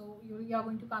गिरेगा, so you are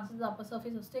going to consider the upper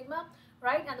surface of stigma,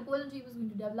 right? And the pollen tube is going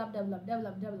to develop and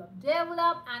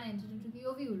enter into the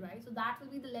ovule, right? So that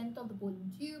will be the length of the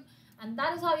pollen tube, and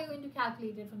that is how you're going to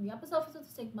calculate it from the upper surface of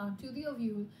the stigma to the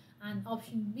ovule. And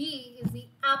option B is the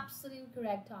absolute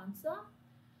correct answer.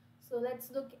 So let's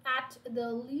look at the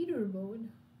leaderboard.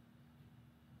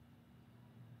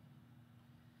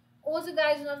 Also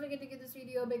guys, do not forget to give this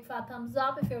video a big fat thumbs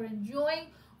up if you're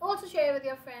enjoying. Also share with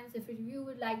your friends if you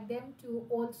would like them to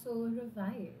also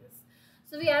revise.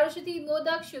 So we are Rishiti,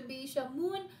 Modak, Shubhi,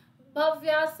 Shamoon,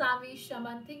 Bhavya, Savi,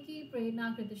 Shaman, Thinki,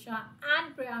 Prerna, Kritisha,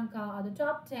 and Priyanka are the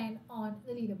top 10 on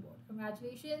the leaderboard.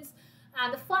 Congratulations.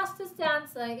 And the fastest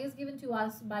answer is given to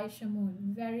us by Shamoon.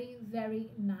 Very,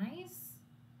 very nice.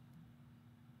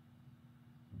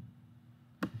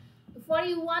 The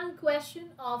 41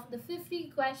 question of the 50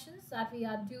 questions that we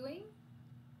are doing.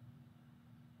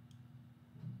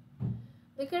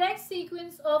 The correct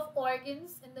sequence of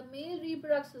organs in the male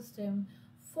reproductive system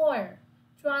for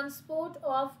transport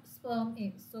of sperm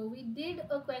is. So we did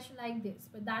a question like this,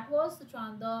 but that was the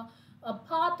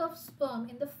part of sperm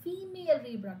in the female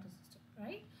reproductive system,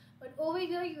 right? But over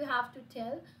here you have to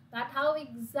tell that how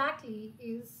exactly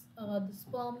is the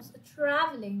sperms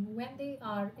traveling when they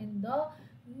are in the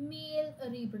male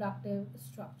reproductive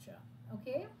structure,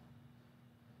 okay?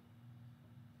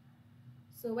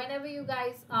 So whenever you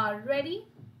guys are ready,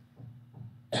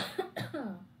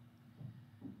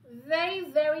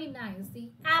 very, very nice. The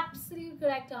absolute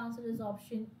correct answer is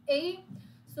option A.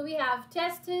 So we have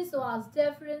testis, vas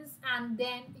deferens, and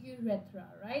then urethra,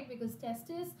 right? Because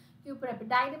testis, you put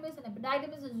epididymis, and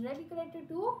epididymis is directly connected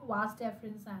to vas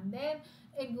deferens, and then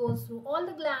it goes through all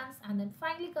the glands, and then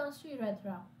finally comes to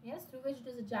urethra, yes, through which it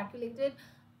is ejaculated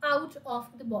out of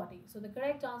the body. So the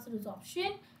correct answer is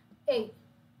option A.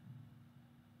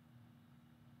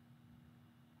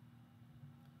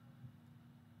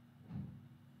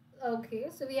 Okay,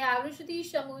 so we have Rishiti,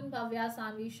 Shamoon, Bhavya,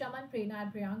 Sanvi, Shaman, Prerna,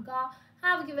 and Priyanka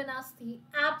have given us the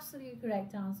absolute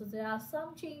correct answers. There are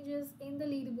some changes in the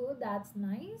leaderboard. That's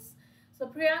nice. So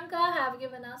Priyanka have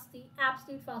given us the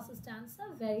absolute fastest answer.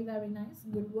 Very, very nice.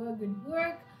 Good work, good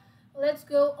work. Let's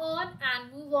go on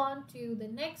and move on to the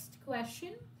next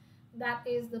question. That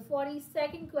is the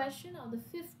 42nd question of the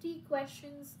 50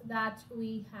 questions that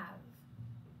we have.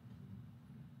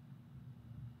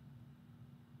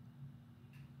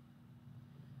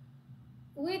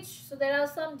 So there are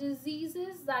some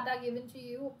diseases that are given to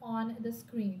you on the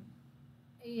screen.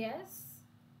 Yes.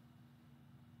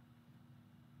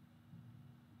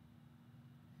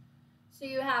 So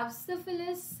you have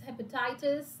syphilis,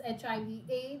 hepatitis,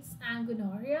 HIV/AIDS, and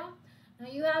gonorrhea. Now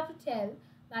you have to tell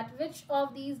that which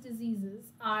of these diseases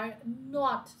are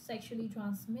not sexually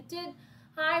transmitted.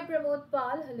 Hi Pramod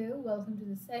Pal, hello, welcome to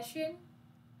the session.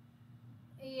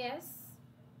 Yes,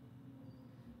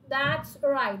 that's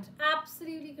right,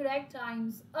 absolutely correct,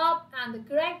 time's up, and the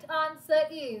correct answer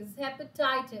is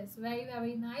hepatitis. Very,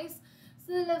 very nice.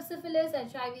 Syphilis,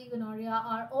 HIV, gonorrhea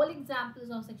are all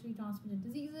examples of sexually transmitted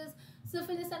diseases.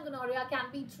 Syphilis and gonorrhea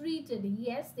can be treated.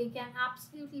 Yes, they can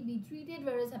absolutely be treated,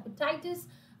 whereas hepatitis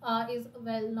is,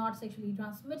 well, not sexually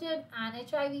transmitted, and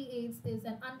HIV/AIDS is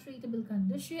an untreatable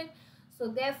condition. So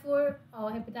therefore,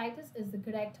 hepatitis is the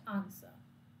correct answer.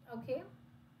 Okay.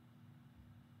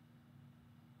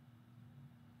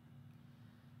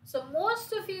 So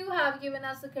most of you have given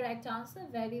us the correct answer.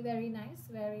 Very, very nice.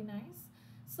 Very nice.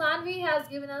 Sanvi has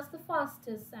given us the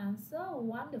fastest answer.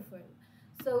 Wonderful.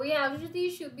 So we have Jyoti,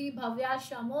 Shubhi, Bhavya,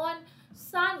 Shamon,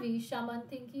 Sanvi, Shaman,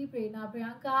 Tinky, Prerna,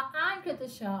 Priyanka, and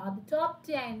Kritisha are the top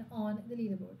 10 on the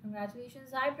leaderboard.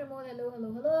 Congratulations. Hi Pramod. Hello,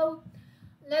 hello, hello.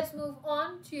 Let's move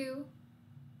on to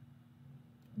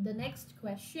the next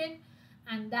question,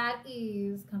 and that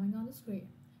is coming on the screen.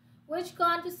 Which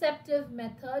contraceptive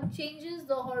method changes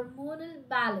the hormonal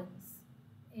balance,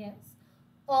 yes,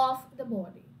 of the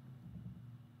body?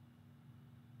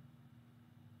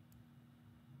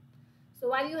 So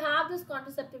while you have this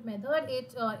contraceptive method,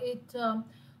 it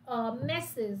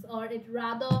messes, or it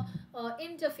rather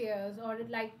interferes, or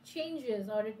it like changes,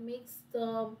 or it makes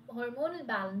the hormonal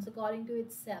balance according to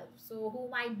itself. So who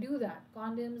might do that?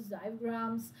 Condoms,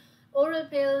 diaphragms, oral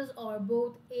pills, or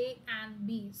both A and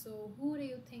B? So who do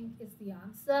you think is the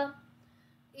answer?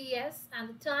 Yes, and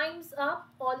the time's up.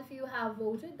 All of you have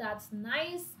voted. That's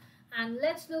nice. And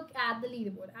let's look at the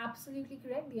leaderboard. Absolutely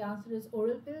correct. The answer is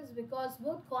oral pills, because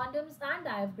both condoms and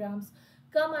diaphragms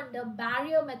come under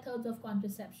barrier methods of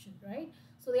contraception, right?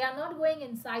 So they are not going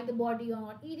inside the body, you're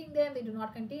not eating them, they do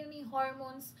not contain any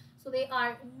hormones, so they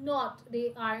are not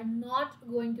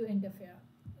going to interfere.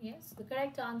 Yes, the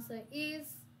correct answer is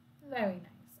very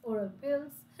nice. Oral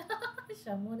pills.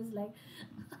 Shamon is like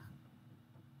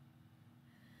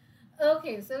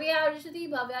okay, so we have Rishiti,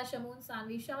 Bhavya, Shamun,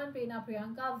 Sanvi, Shaman, Prerna,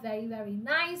 Priyanka. Very, very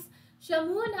nice.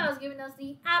 Shamun has given us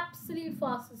the absolute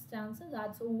fastest answer.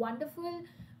 That's wonderful.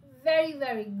 Very,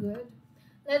 very good.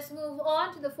 Let's move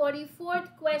on to the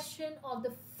 44th question of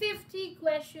the 50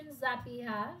 questions that we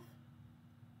have.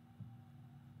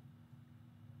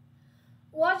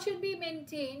 What should be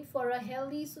maintained for a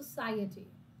healthy society?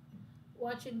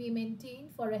 What should be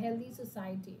maintained for a healthy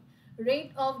society?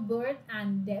 Rate of birth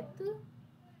and death,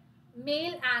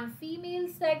 male and female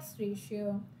sex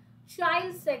ratio,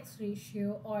 child sex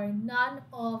ratio, or none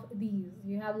of these?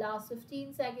 You have last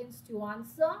 15 seconds to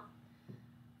answer.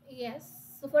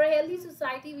 Yes. So for a healthy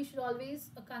society, we should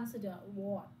always consider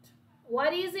what?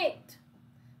 What is it?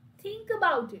 Think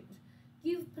about it.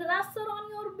 Give pressure on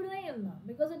your brain,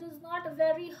 because it is not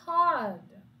very hard.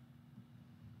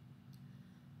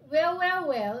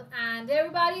 Well, and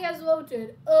everybody has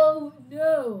voted. Oh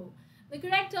no. The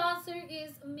correct answer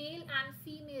is male and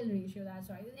female ratio. That's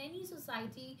right. In any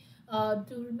society,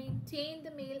 to maintain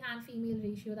the male and female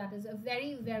ratio, that is a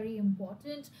very, very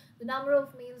important. The number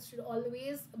of males should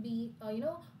always be,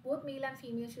 both male and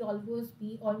female should always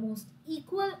be almost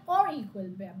equal, or equal,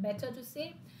 better to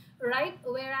say, right?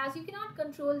 Whereas you cannot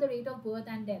control the rate of birth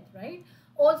and death, right?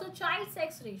 Also, child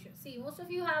sex ratio. See, most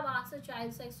of you have answered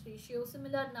child sex ratio,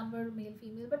 similar number male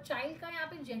female, but child का यहाँ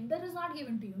पे gender is not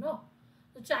given to you, no?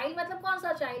 So child मतलब कौन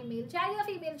सा child, male child या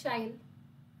female child?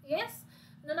 Yes,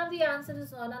 none of these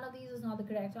is not the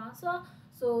correct answer.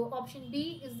 So option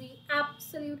B is the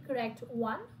absolute correct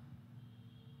one.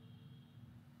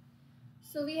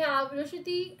 So we have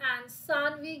Rushiti and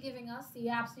Sanvi giving us the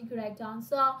absolutely correct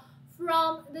answer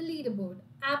from the leaderboard.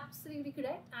 Absolutely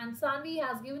correct. And Sanvi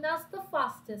has given us the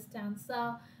fastest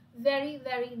answer. Very,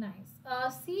 very nice.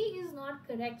 C is not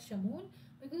correct, Shamoon,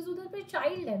 because उधर पे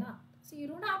child है ना. So you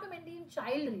don't have to maintain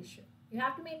child ratio. You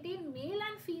have to maintain male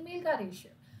and female ka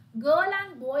ratio, girl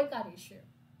and boy ka ratio.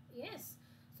 Yes.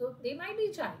 So they might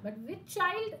be child, but which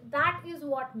child, that is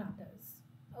what matters.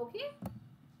 Okay.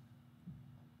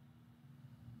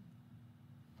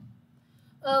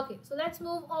 Okay, so let's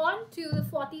move on to the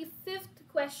 45th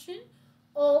question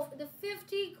of the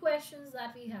 50 questions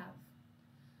that we have.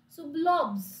 So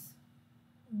blobs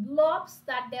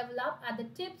that develop at the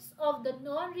tips of the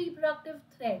non-reproductive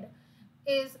thread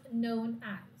is known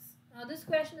as. Now this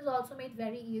question is also made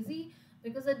very easy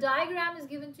because a diagram is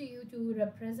given to you to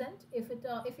represent. If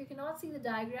you cannot see the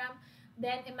diagram,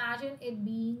 then imagine it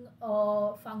being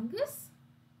a fungus.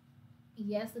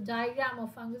 Yes, the diagram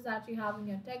of fungus that you have in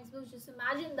your textbooks. Just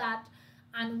imagine that.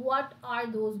 And what are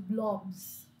those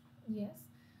blobs? Yes.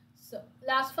 So,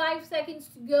 last 5 seconds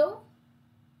to go.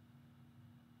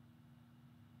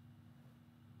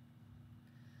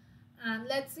 And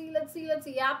let's see.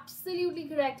 Absolutely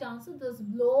correct answer. Those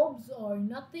blobs are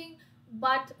nothing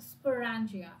but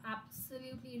sporangia.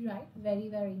 Absolutely right. Very,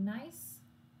 very nice.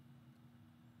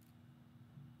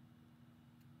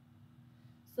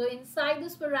 So inside the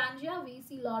sporangia, we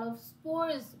see a lot of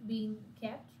spores being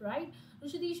kept, right?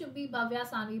 Rushdi, Shubhi, Bhavya,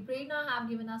 Sanvi, Prerna have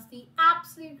given us the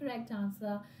absolute correct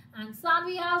answer. And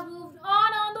Sanvi has moved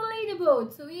on the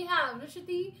leaderboard. So we have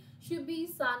Rushdi, Shubhi,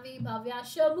 Sanvi, Bhavya,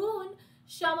 Shamoon,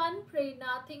 Shaman,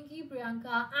 Prerna, Thinki,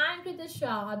 Priyanka, and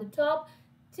Kritisha are the top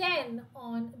 10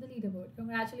 on the leaderboard.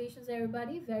 Congratulations,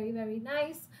 everybody. Very, very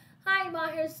nice. Hi,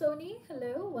 Mahir Soni.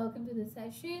 Hello. Welcome to the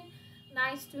session.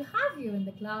 Nice to have you in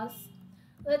the class.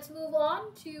 Let's move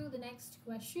on to the next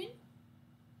question.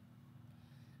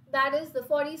 That is the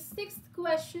 46th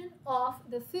question of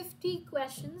the 50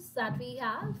 questions that we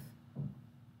have.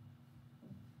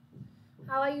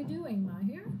 How are you doing,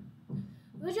 Mahir?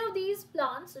 Which of these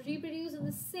plants reproduce in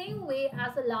the same way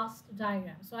as the last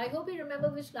diagram? So I hope you remember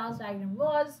which last diagram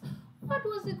was. What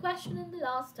was the question in the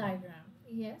last diagram?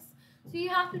 Yes. So you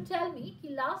have to tell me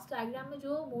कि last diagram में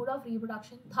जो mode of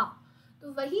reproduction था,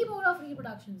 तो वही mode of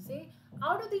reproduction से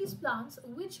out of these plants,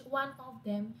 which one of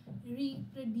them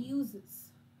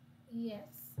reproduces?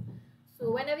 Yes.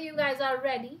 So whenever you guys are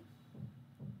ready,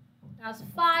 that's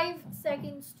 5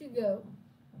 seconds to go.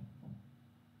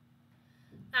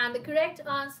 And the correct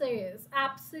answer is,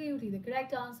 absolutely, the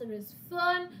correct answer is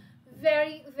fern.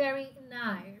 Very, very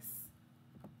nice.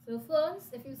 So ferns,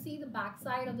 if you see the back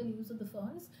side of the leaves of the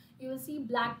ferns, you will see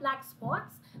black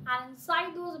spots. And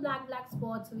inside those black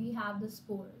spots, we have the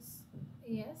spores.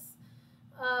 Yes.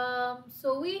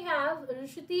 So we have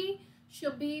Rishiti,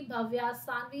 Shubhi, Bhavya,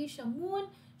 Sanvi, Shamoon,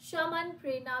 Shaman,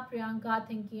 Prerna, Priyanka,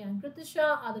 Thinki, and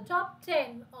Kritisha are the top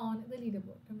 10 on the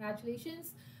leaderboard.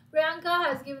 Congratulations. Priyanka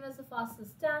has given us the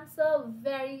fastest answer.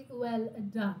 Very well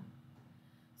done.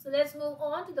 So let's move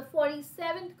on to the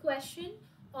 47th question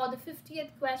or the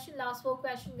 50th question. Last 4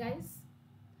 questions, guys.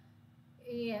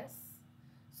 Yes.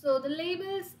 So the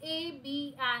labels A,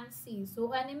 B, and C.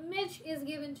 So an image is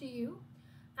given to you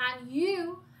and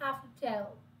you have to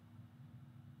tell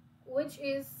what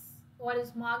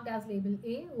is marked as label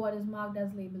A, what is marked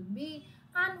as label B,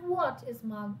 and what is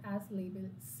marked as label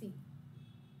C.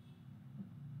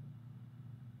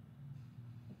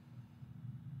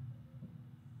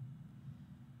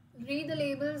 Read the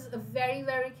labels very,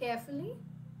 very carefully.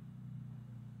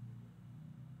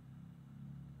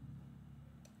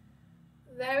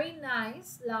 Very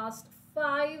nice. Last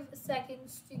 5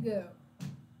 seconds to go.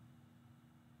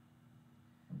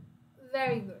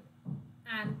 Very good.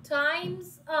 And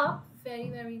time's up. Very,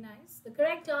 very nice. The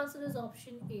correct answer is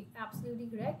option A. Absolutely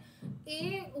correct.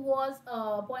 A was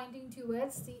pointing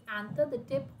towards the anther, the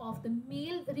tip of the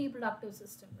male reproductive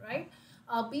system, right?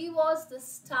 B was the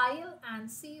style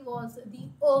and C was the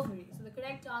ovary. So the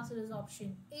correct answer is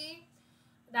option A.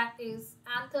 That is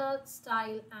anther,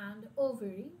 style, and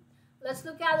ovary. Let's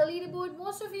look at the leaderboard.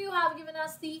 Most of you have given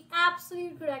us the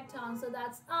absolute correct answer.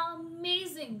 That's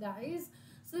amazing, guys.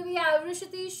 So we have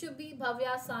Rishiti, Shubhi,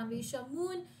 Bhavya, Sanvi,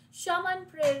 Shamoon, Shaman,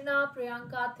 Prerna,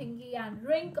 Priyanka, Thinki, and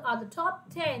Rink are the top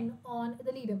 10 on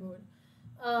the leaderboard.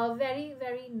 Very,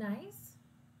 very nice.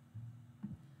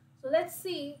 So let's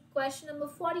see question number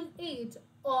 48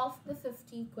 of the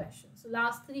 50 questions. So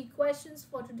last 3 questions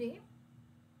for today.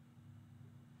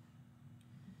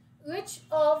 Which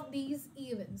of these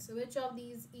events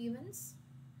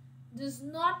does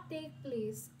not take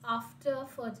place after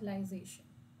fertilization?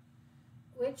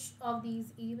 Which of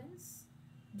these events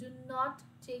do not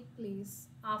take place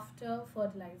after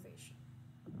fertilization?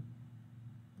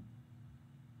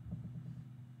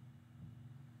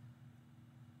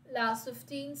 Last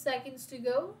 15 seconds to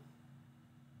go.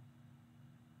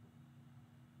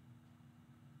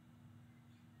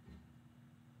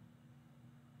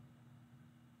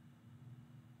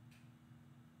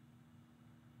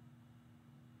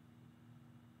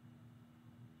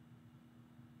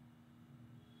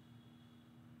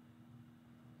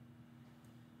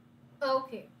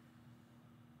 Okay.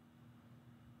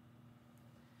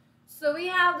 So we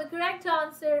have the correct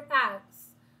answer as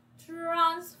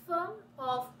transfer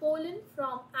of pollen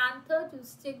from anther to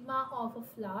stigma of a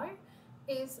flower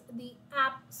is the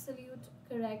absolute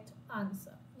correct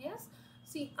answer. Yes.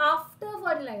 See, after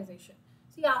fertilization,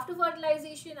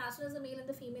 as soon as the male and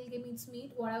the female gametes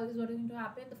meet, what is going to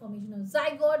happen? The formation of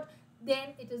zygote.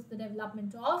 Then it is the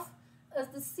development of is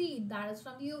the seed that is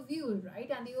from the ovule, right?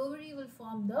 And the ovary will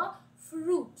form the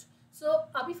fruit. So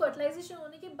अभी fertilization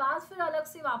होने के बाद फिर अलग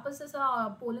से वापस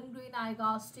ऐसा pollen grain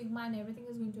आएगा, stigma and everything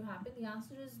is going to happen. The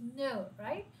answer is no,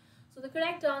 right? So the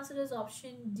correct answer is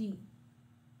option D.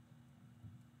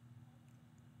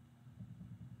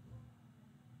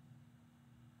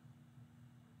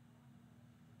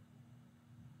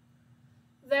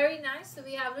 Very nice. So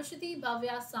we have Rishiti,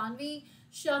 Bhavya, Sanvi,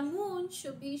 Shamoon,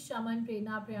 Shubhi, Shaman,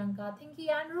 Prerna, Priyanka, Thinky,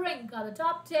 and Rinka, the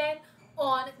top 10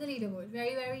 on the leaderboard.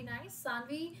 Very, very nice.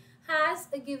 Sanvi has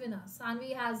given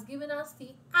us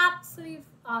the absolute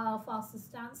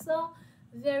fastest answer.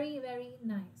 Very, very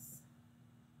nice.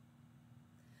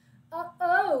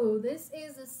 This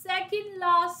is the second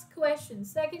last question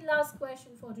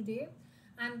for today,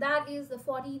 and that is the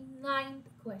 49th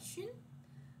question.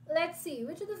 Let's see,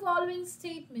 which of the following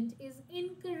statement is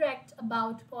incorrect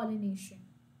about pollination?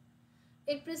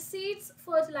 It precedes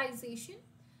fertilization.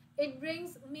 It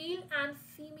brings male and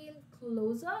female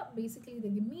closer, basically the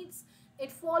gametes.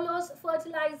 It follows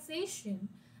fertilization,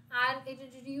 and it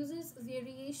introduces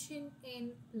variation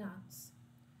in plants.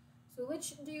 So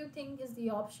which do you think is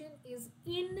the option is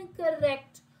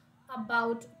incorrect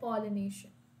about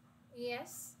pollination?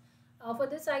 Yes. For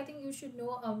this, I think you should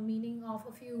know a meaning of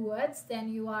a few words. Then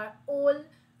you are all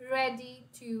ready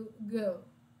to go.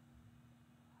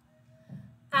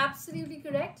 Absolutely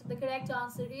correct. The correct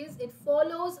answer is it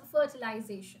follows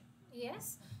fertilization.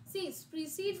 Yes. See,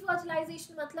 precede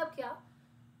fertilization मतलब क्या?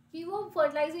 कि वो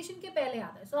fertilization के पहले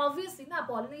आता है. So obviously ना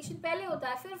pollination पहले होता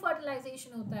है, फिर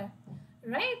fertilization होता है,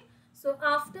 right? So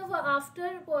after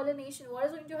pollination, what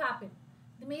is going to happen?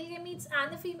 The male gametes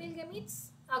and the female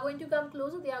gametes are going to come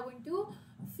closer. They are going to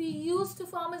fuse to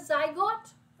form a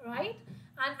zygote, right?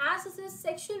 And as this is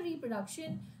sexual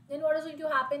reproduction, then what is going to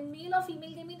happen? Male or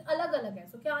female gamete alag alag hai.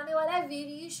 So क्या आने वाला है?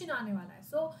 Variation आने वाला है.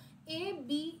 So A,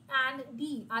 B and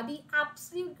D are the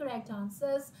absolute correct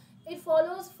answers. It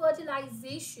follows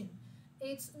fertilization.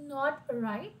 It's not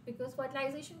right because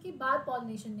fertilization के बाद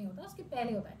pollination नहीं होता, उसके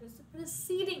पहले होता है. It's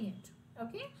preceding it.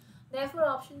 Okay. Therefore,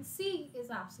 option C is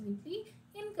absolutely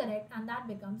incorrect, and that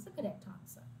becomes the correct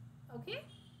answer. Okay.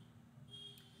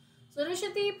 So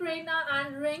Rishiti, Prerna,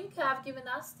 and Rink have given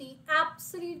us the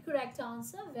absolute correct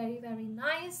answer. Very, very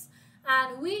nice.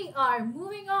 And we are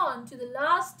moving on to the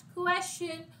last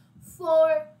question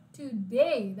for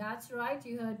today. That's right,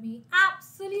 you heard me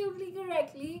absolutely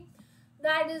correctly.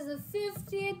 That is the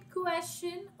 50th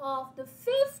question of the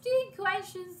 50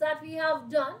 questions that we have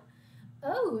done.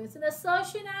 Oh, it's an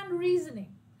assertion and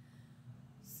reasoning.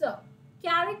 So,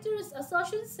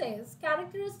 assertion says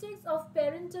characteristics of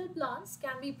parental plants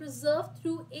can be preserved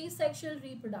through asexual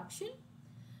reproduction.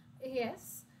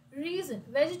 Yes. Reason,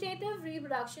 vegetative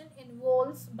reproduction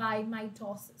involves by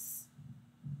mitosis.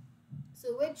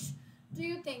 So, which do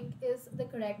you think is the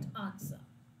correct answer?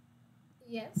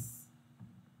 Yes.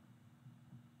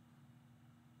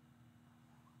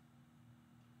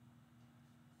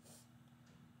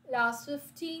 Last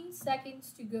 15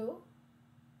 seconds to go.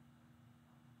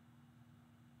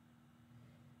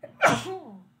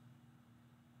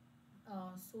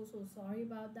 So sorry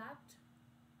about that.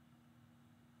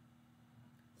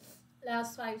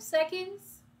 Last 5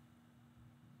 seconds.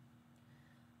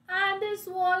 And this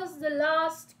was the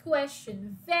last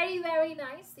question. Very, very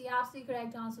nice. The absolutely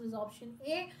correct answer is option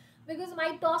A, because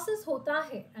mitosis hota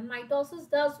hai. And mitosis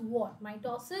does what?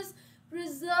 Mitosis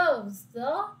preserves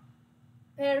the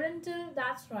parental,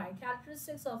 that's right,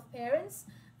 characteristics of parents,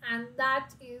 and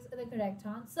that is the correct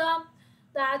answer.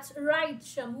 That's right,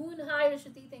 Shamoon. Hi,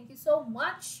 Rishiti. Thank you so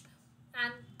much.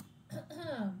 And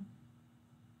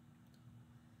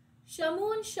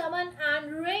Shamoon, Shaman,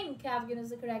 and Rink have given us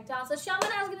the correct answer. Shaman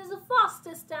has given us the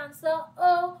fastest answer.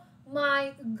 Oh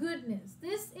my goodness.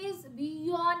 This is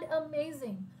beyond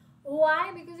amazing.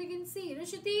 Why? Because you can see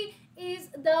Rishiti is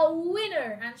the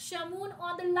winner, and Shamoon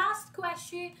on the last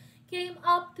question came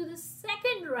up to the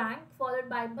second rank, followed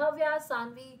by Bhavya,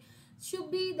 Sanvi,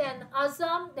 Shubhi, then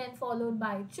Azam, then followed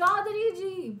by Chaudhary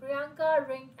Ji. Priyanka,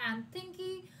 Rink, and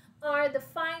Thinky are the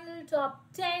final top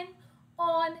 10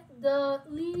 on the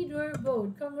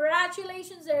leaderboard.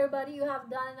 Congratulations, everybody. You have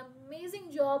done an amazing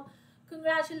job.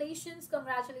 Congratulations,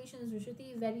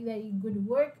 Rishiti. Very, very good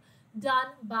work done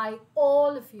by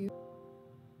all of you.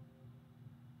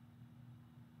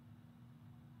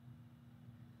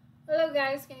 Hello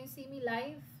guys, can you see me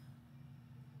live?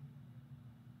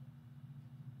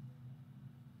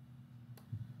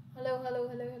 Hello.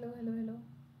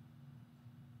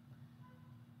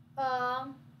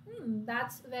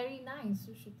 That's very nice,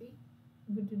 Rishiti.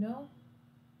 Good to know.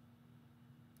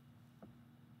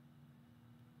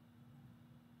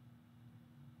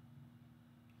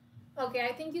 Okay,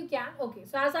 I think you can. Okay,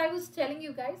 so as I was telling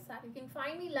you guys that you can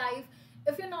find me live.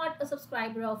 If you're not a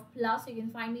subscriber of Plus, you can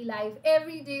find me live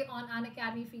every day on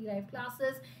Unacademy free live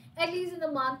classes, at least in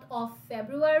the month of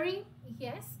February.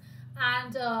 Yes.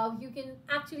 And you can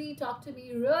actually talk to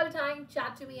me real time,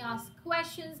 chat to me, ask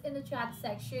questions in the chat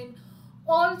section.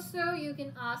 Also, you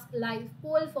can ask live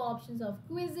poll for options of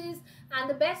quizzes. And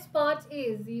the best part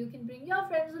is you can bring your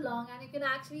friends along and you can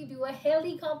actually do a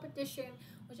healthy competition,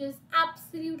 which is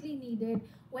absolutely needed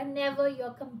whenever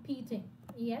you're competing.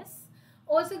 Yes.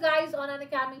 Also, guys, on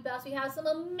Unacademy Plus, we have some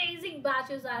amazing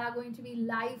batches that are going to be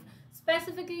live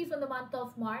specifically from the month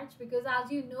of March, because as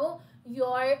you know,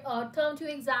 your term 2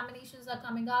 examinations are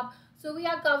coming up. So we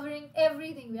are covering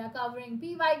everything. We are covering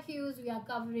PYQs, we are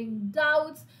covering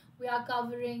doubts, we are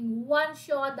covering one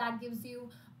shot that gives you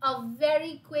a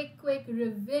very quick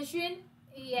revision.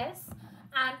 Yes.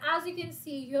 And as you can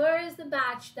see, here is the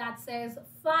batch that says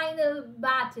final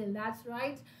battle. That's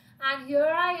right. And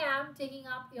here I am taking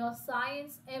up your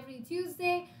science every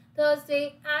Tuesday,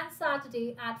 Thursday and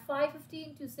Saturday at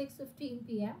 5:15 to 6:15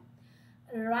 p.m.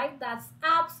 Right, that's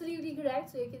absolutely correct.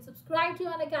 So you can subscribe to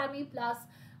Unacademy Plus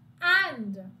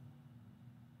and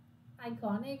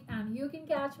Iconic and you can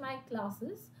catch my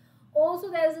classes. Also,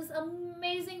 there's this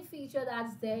amazing feature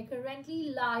that's there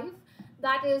currently live,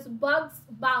 that is Bugs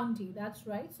Bounty. That's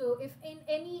right. So if in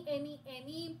any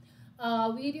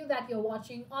video that you're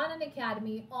watching on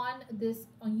Unacademy on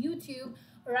YouTube,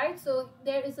 right, so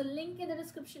there is a link in the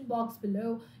description box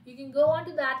below. You can go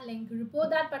onto that link, report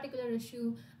that particular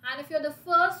issue, and if you're the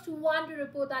first one to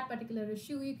report that particular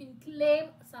issue, you can claim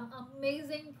some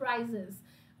amazing prizes.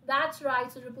 That's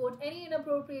right. So report any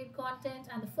inappropriate content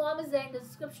and the form is there in the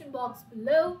description box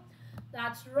below.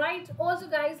 That's right. Also,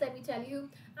 guys, let me tell you,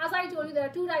 as I told you, there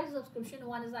are two types of subscription.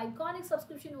 One is Iconic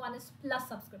subscription, one is Plus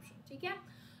subscription. Okay?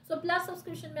 So Plus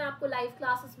subscription में आपको live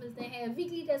classes मिलते हैं,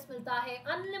 weekly test मिलता है,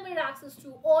 unlimited access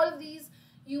to all of these.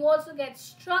 You also get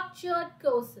structured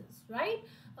courses, right?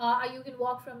 You can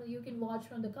watch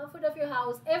from the comfort of your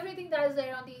house. Everything that is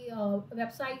there on the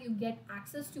website, you get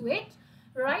access to it,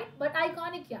 right? But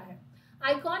Iconic क्या है?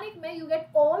 Iconic में you get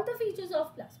all the features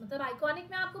of Plus. मतलब Iconic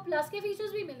में आपको Plus के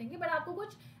features भी मिलेंगे, but आपको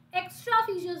कुछ extra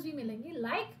features भी मिलेंगे,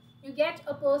 like you get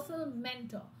a personal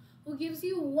mentor who gives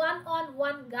you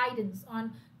one-on-one guidance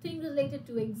on things related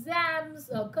to exams,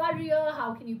 career,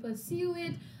 how can you pursue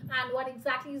it, and what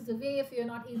exactly is the way if you're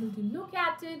not able to look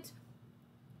at it.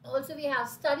 Also, we have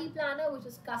study planner, which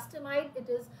is customized. It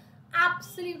is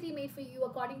absolutely made for you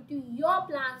according to your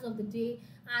plans of the day,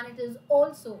 and it is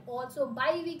also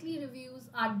bi-weekly reviews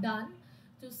are done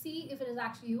to see if it is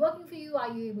actually working for you.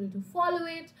 Are you able to follow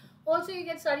it? Also, you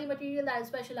get study material that is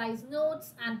specialized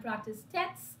notes and practice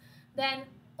tests. Then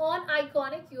on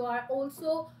Iconic, you are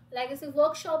also like ऐसे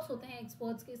workshops होते हैं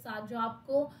experts के साथ, जो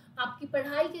आपको आपकी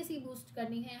पढ़ाई कैसी boost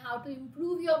करनी है, how to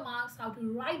improve your marks, how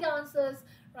to write answers,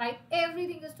 right?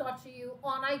 Everything is taught to you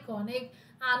on Iconic.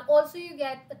 And also you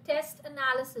get a test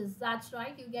analysis. That's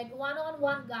right. You get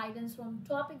one-on-one guidance from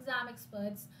top exam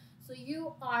experts. So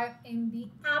you are in the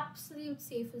absolute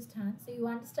safest hands. So you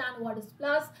understand what is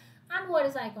Plus and what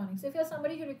is Iconic. So if you're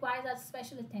somebody who requires that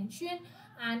special attention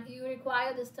and you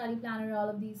require the study planner, all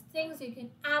of these things, you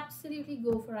can absolutely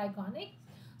go for Iconic.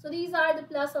 So these are the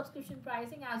Plus subscription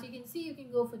pricing. As you can see, you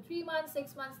can go for 3 months,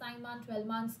 6 months, 9 months, 12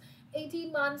 months,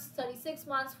 18 months, 36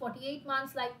 months, 48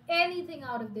 months, like anything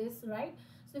out of this, right?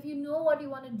 So if you know what you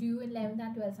want to do in 11th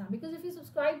and 12th standard, because if you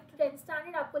subscribe to 10th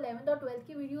standard, आपको 11th और 12th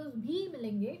के videos भी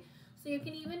मिलेंगे. So you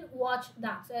can even watch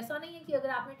that. So ऐसा नहीं है कि अगर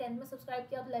आपने 10th में subscribe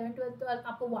किया तो 11th 12th तो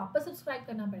आपको वापस subscribe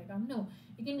करना पड़ेगा. No,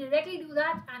 you can directly do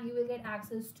that and you will get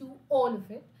access to all of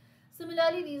it.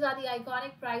 Similarly, these are the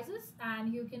Iconic prizes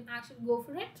and you can actually go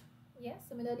for it. Yes,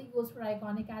 similarly goes for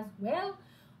Iconic as well.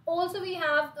 Also, we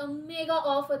have a mega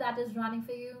offer that is running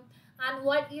for you. And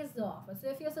what is the offer? So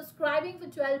if you're subscribing for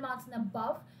 12 months and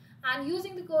above and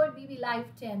using the code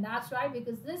BBLive10, that's right,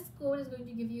 because this code is going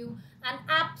to give you an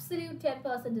absolute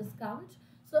 10% discount.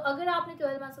 So अगर आपने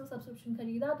 12 months का subscription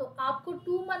खरीदा तो आपको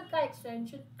 2 month का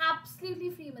extension absolutely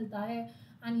free मिलता है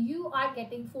and you are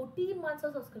getting 14 months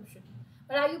of subscription.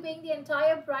 But are you paying the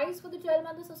entire price for the 12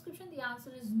 month subscription? The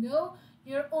answer is no.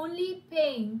 You're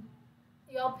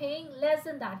paying less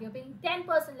than that. You're paying 10%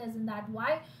 less than that.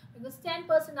 Why? Because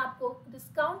 10% आपको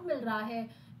discount मिल रहा है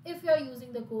if you're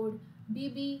using the code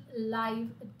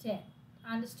BBLive10.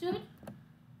 Understood?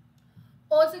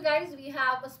 Also, guys, we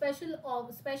have a special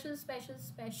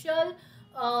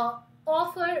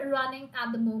offer running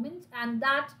at the moment, and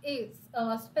that is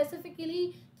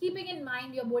specifically keeping in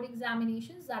mind your board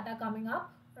examinations that are coming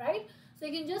up, right? So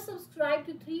you can just subscribe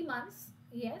to 3 months,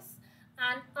 yes,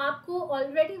 and आपको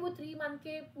already वो 3 month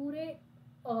के पूरे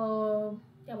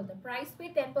क्या बोलते हैं price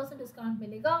पे 10% discount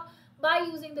मिलेगा by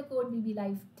using the code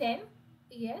BBLife10.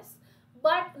 Yes,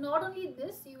 but not only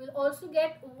this, you will also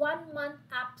get 1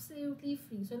 month absolutely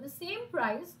free. So in the same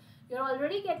price, you're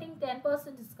already getting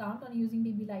 10% discount on using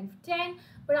BBLife10,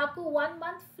 but आपको 1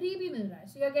 month free भी मिल रहा है.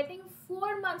 So you're getting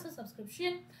 4 months of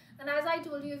subscription. And as I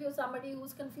told you, if you're somebody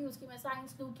who's confused कि मैं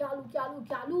science लूँ क्या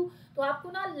लूँ, तो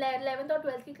आपको ना 11th और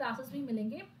 12th की क्लासेस भी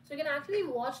मिलेंगे. So you can actually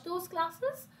watch those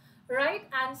classes, right,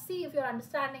 and see if you're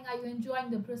understanding, are you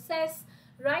enjoying the process,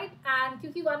 right, and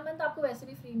क्योंकि 1 month आपको वैसे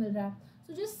भी free मिल रहा है.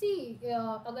 So just see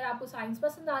अगर आपको साइंस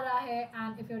पसंद आ रहा है,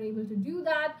 and if you're able to do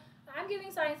that. I'm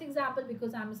giving science example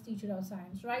because I'm a teacher of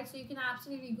science, right? So you can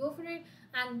absolutely go for it,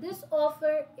 and this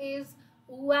offer is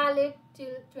valid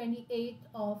till 28th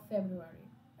of February.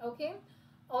 Okay.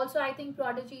 Also, I think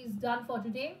Prodigy is done for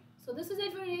today. So this is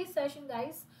it for today's session,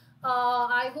 guys.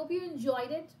 I hope you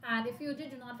enjoyed it, and if you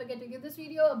did, do not forget to give this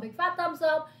video a big fat thumbs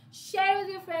up, share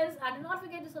with your friends, and do not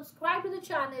forget to subscribe to the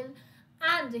channel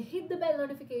and hit the bell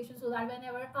notification so that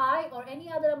whenever I or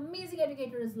any other amazing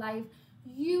educator is live,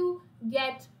 you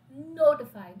get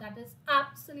notified. That is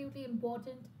absolutely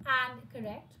important and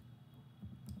correct.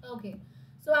 Okay,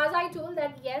 so as I told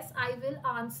that yes, I will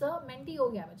answer Menti ho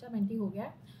gaya bacha, Menti ho gaya.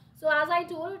 So as I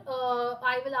told,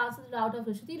 I will answer the doubt of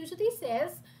Rushati. Rushati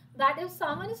says that if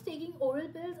someone is taking oral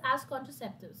pills as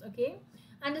contraceptives, okay,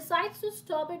 and decides to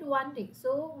stop it one day,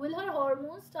 so will her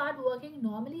hormones start working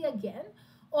normally again,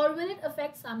 or will it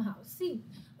affect somehow? See,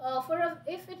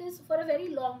 if it is for a very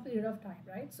long period of time,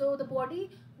 right? So the body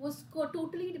was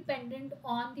totally dependent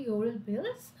on the oral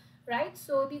pills, right?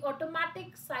 So the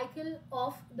automatic cycle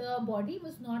of the body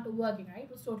was not working, right?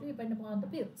 It was totally dependent upon the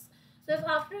pills. So if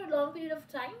after a long period of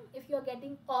time, if you're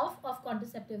getting off of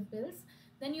contraceptive pills,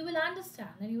 then you will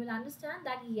understand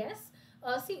that yes,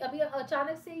 सी अभी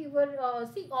अचानक से you were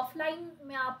C offline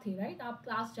में आप थे, right? आप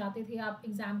class जाते थे, आप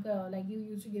एग्जाम का like you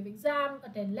used to give exam,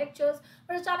 attend lectures,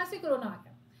 पर अचानक से कोरोना आ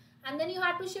गया and then you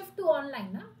had to shift to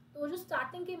online ना. तो जो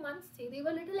स्टार्टिंग के मंथ्स थे दे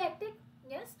वर लिटिल हेक्टिक.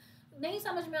 यस, नहीं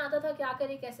समझ में आता था क्या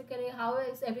करे, कैसे करे, how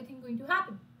is everything going to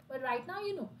happen. But right now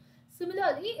you know.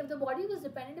 Similarly, if the body was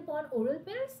dependent upon oral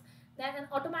pills, then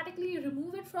and automatically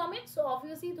remove it from it, so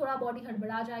obviously thoda body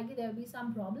hadbada jayegi, there will be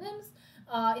some problems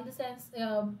in the sense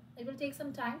it will take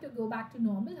some time to go back to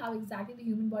normal, how exactly the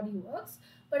human body works.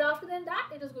 But after then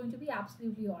that, it is going to be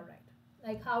absolutely all right,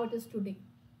 like how it is today.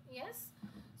 Yes,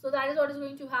 so that is what is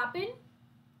going to happen.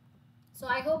 So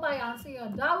I hope I answer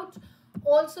your doubt.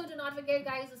 Also, do not forget,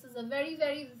 guys, this is a very,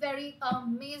 very, very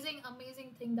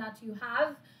amazing thing that you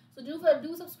have. So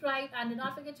do subscribe, and do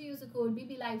not forget to use the code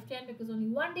BBLife10 because only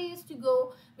 1 day is to go,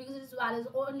 because it is valid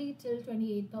only till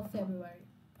 28th of February.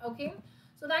 Okay.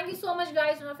 So thank you so much,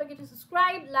 guys. Do not forget to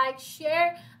subscribe, like, share,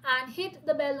 and hit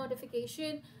the bell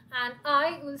notification. And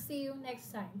I will see you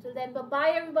next time. Till then, bye-bye,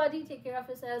 everybody. Take care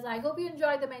of yourselves. I hope you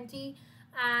enjoyed the Menti.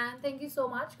 And thank you so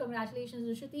much.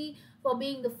 Congratulations, Rushati, for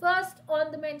being the first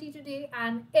on the Menti today,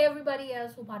 and everybody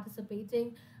else for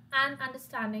participating and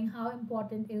understanding how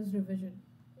important is revision.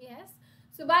 Yes.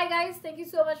 So bye, guys. Thank you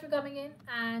so much for coming in,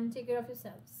 and take care of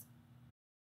yourselves.